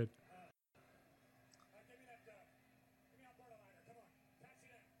so good.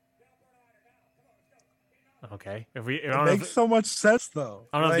 Okay. It makes so much sense, though.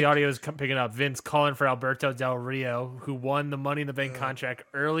 I don't know if the audio is picking up. Vince calling for Alberto Del Rio, who won the Money in the Bank contract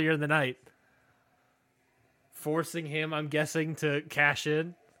earlier in the night, forcing him, I'm guessing, to cash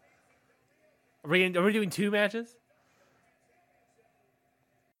in. Are we doing 2 matches?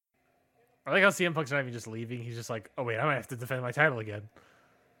 I like how CM Punk's not even just leaving. He's just like, oh wait, I might have to defend my title again.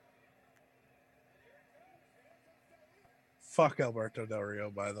 Fuck Alberto Del Rio,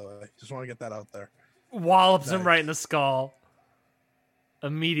 by the way. Just want to get that out there. Wallops him right in the skull.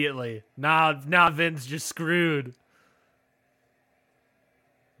 Immediately. Now Vince just screwed.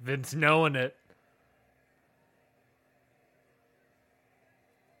 Vince knowing it.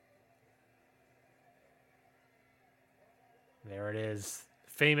 There it is.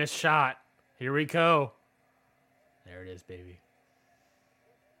 Famous shot. Here we go. There it is, baby.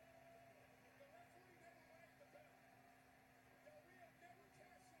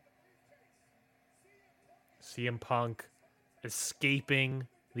 CM Punk escaping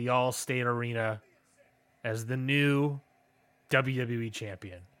the All-State Arena as the new WWE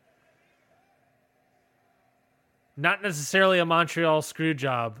champion. Not necessarily a Montreal screw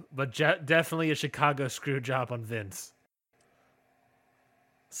job, but definitely a Chicago screw job on Vince.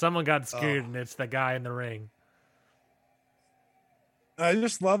 Someone got screwed, and it's the guy in the ring. I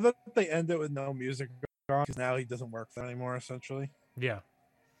just love that they end it with no music because now he doesn't work there anymore, essentially. Yeah.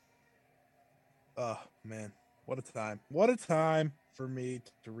 Oh, man. What a time. What a time for me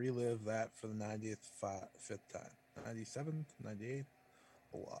to relive that for the 95th time. 97th? 98th?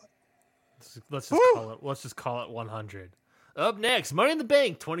 a lot. Let's just call it 100. Up next, Money in the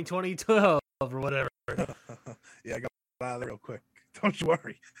Bank 2012 or whatever. Yeah, I got out of there real quick. Don't you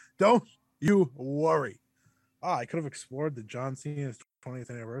worry. Don't you worry. I could have explored the John Cena's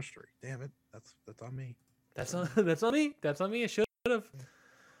 20th anniversary. Damn it. That's on me. That's on me. That's on me. I should have.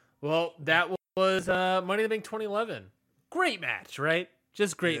 Well, that was Money in the Bank 2011. Great match, right?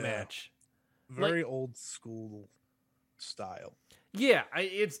 Just great match. Very old school style. Yeah,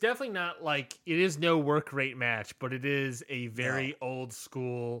 it's definitely not like it is no work rate match, but it is a very old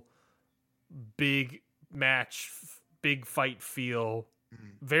school, big match, big fight feel.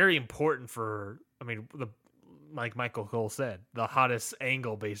 Very important for, I mean, like Michael Cole said, the hottest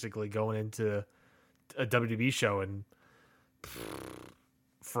angle basically going into a WWE show and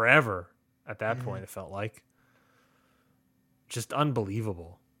forever at that point. It felt like just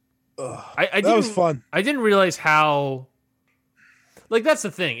unbelievable. That was fun. I didn't realize how. Like, that's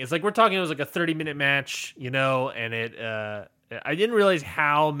the thing. It's like we're talking, it was like a 30-minute match, you know, and I didn't realize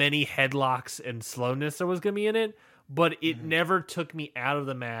how many headlocks and slowness there was going to be in it, but it never took me out of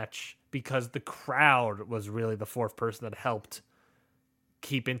the match because the crowd was really the fourth person that helped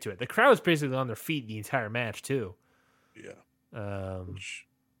keep into it. The crowd was basically on their feet the entire match, too. Yeah. Which,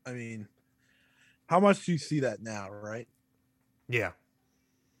 I mean, how much do you see that now, right? Yeah.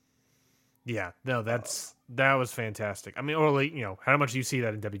 Yeah, no, that was fantastic. I mean, or like, you know, how much do you see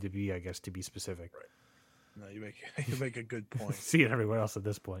that in WWE? I guess, to be specific. Right. No, you make a good point. See it everywhere else at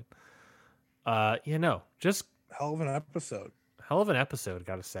this point. Just hell of an episode. Hell of an episode,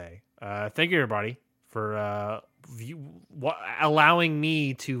 gotta say. Thank you, everybody, for allowing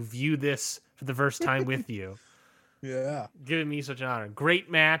me to view this for the first time with you. Yeah, giving me such an honor.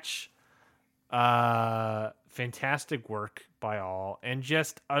 Great match. Fantastic work by all, and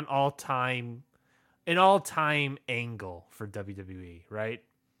just an all-time angle for WWE, right?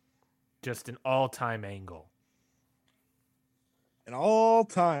 Just an all-time angle. An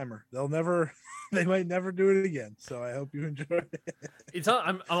all-timer. They might never do it again. So I hope you enjoy it.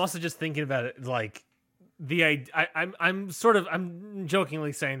 I'm also just thinking about it like I'm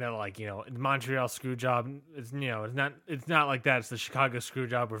jokingly saying that, like, you know, Montreal screw job is, you know, it's not like that. It's the Chicago screw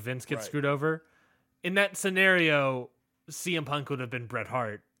job where Vince gets screwed over. In that scenario, CM Punk would have been Bret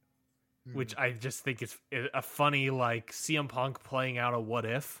Hart, which I just think is a funny, like, CM Punk playing out a what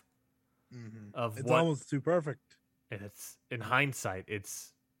if of it's almost too perfect. And it's, in hindsight,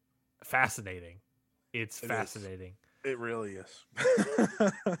 it's fascinating. It fascinating. It really is.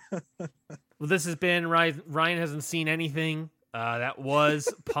 Well, this has been Ryan Hasn't Seen Anything. That was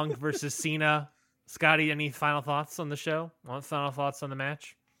Punk versus Cena. Scotty, any final thoughts on the show? Final thoughts on the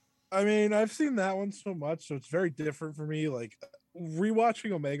match? I mean, I've seen that one so much, so it's very different for me. Like,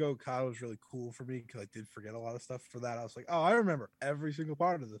 rewatching Omega Okada was really cool for me because I did forget a lot of stuff for that. I was like, oh, I remember every single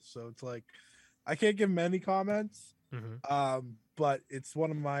part of this. So it's like, I can't give many comments, but it's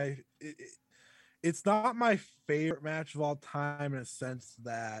one of my... It's not my favorite match of all time in a sense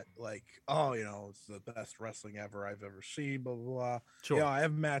that, like, oh, you know, it's the best wrestling ever I've ever seen, blah, blah, blah. Sure. Yeah, I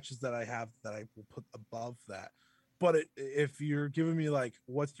have matches that I will put above that. But if you're giving me, like,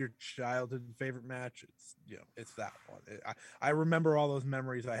 what's your childhood favorite match, it's, you know, it's that one. I remember all those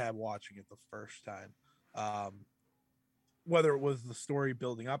memories I had watching it the first time, whether it was the story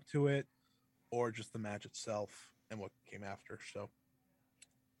building up to it or just the match itself and what came after. So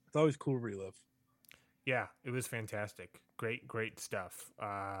it's always cool to relive. Yeah, it was fantastic. Great stuff.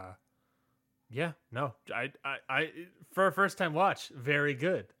 Yeah, no, I for a first time watch, very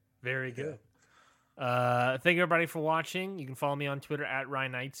good. Very good. Thank you, everybody, for watching. You can follow me on Twitter at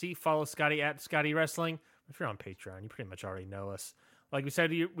Ryan Knightsey. Follow Scotty at Scotty Wrestling. If you're on Patreon, you pretty much already know us. Like we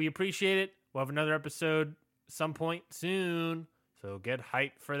said, we appreciate it. We'll have another episode some point soon, so get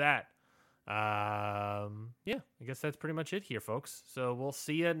hyped for that. Yeah, I guess that's pretty much it here, folks. So we'll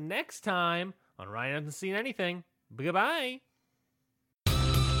see you next time on Ryan Hasn't Seen Anything. Goodbye.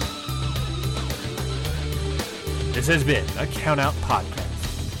 This has been a Count Out Podcast.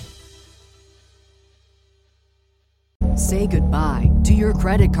 Say goodbye to your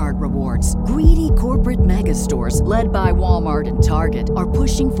credit card rewards. Greedy corporate mega stores, led by Walmart and Target, are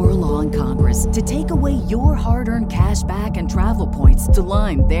pushing for a law in Congress to take away your hard-earned cash back and travel points to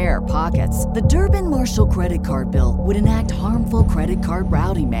line their pockets. The Durbin-Marshall credit card bill would enact harmful credit card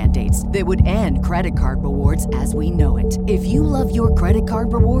routing mandates that would end credit card rewards as we know it. If you love your credit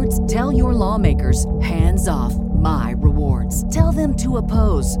card rewards, tell your lawmakers, hands off my rewards. Tell them to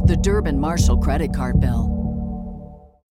oppose the Durbin-Marshall credit card bill.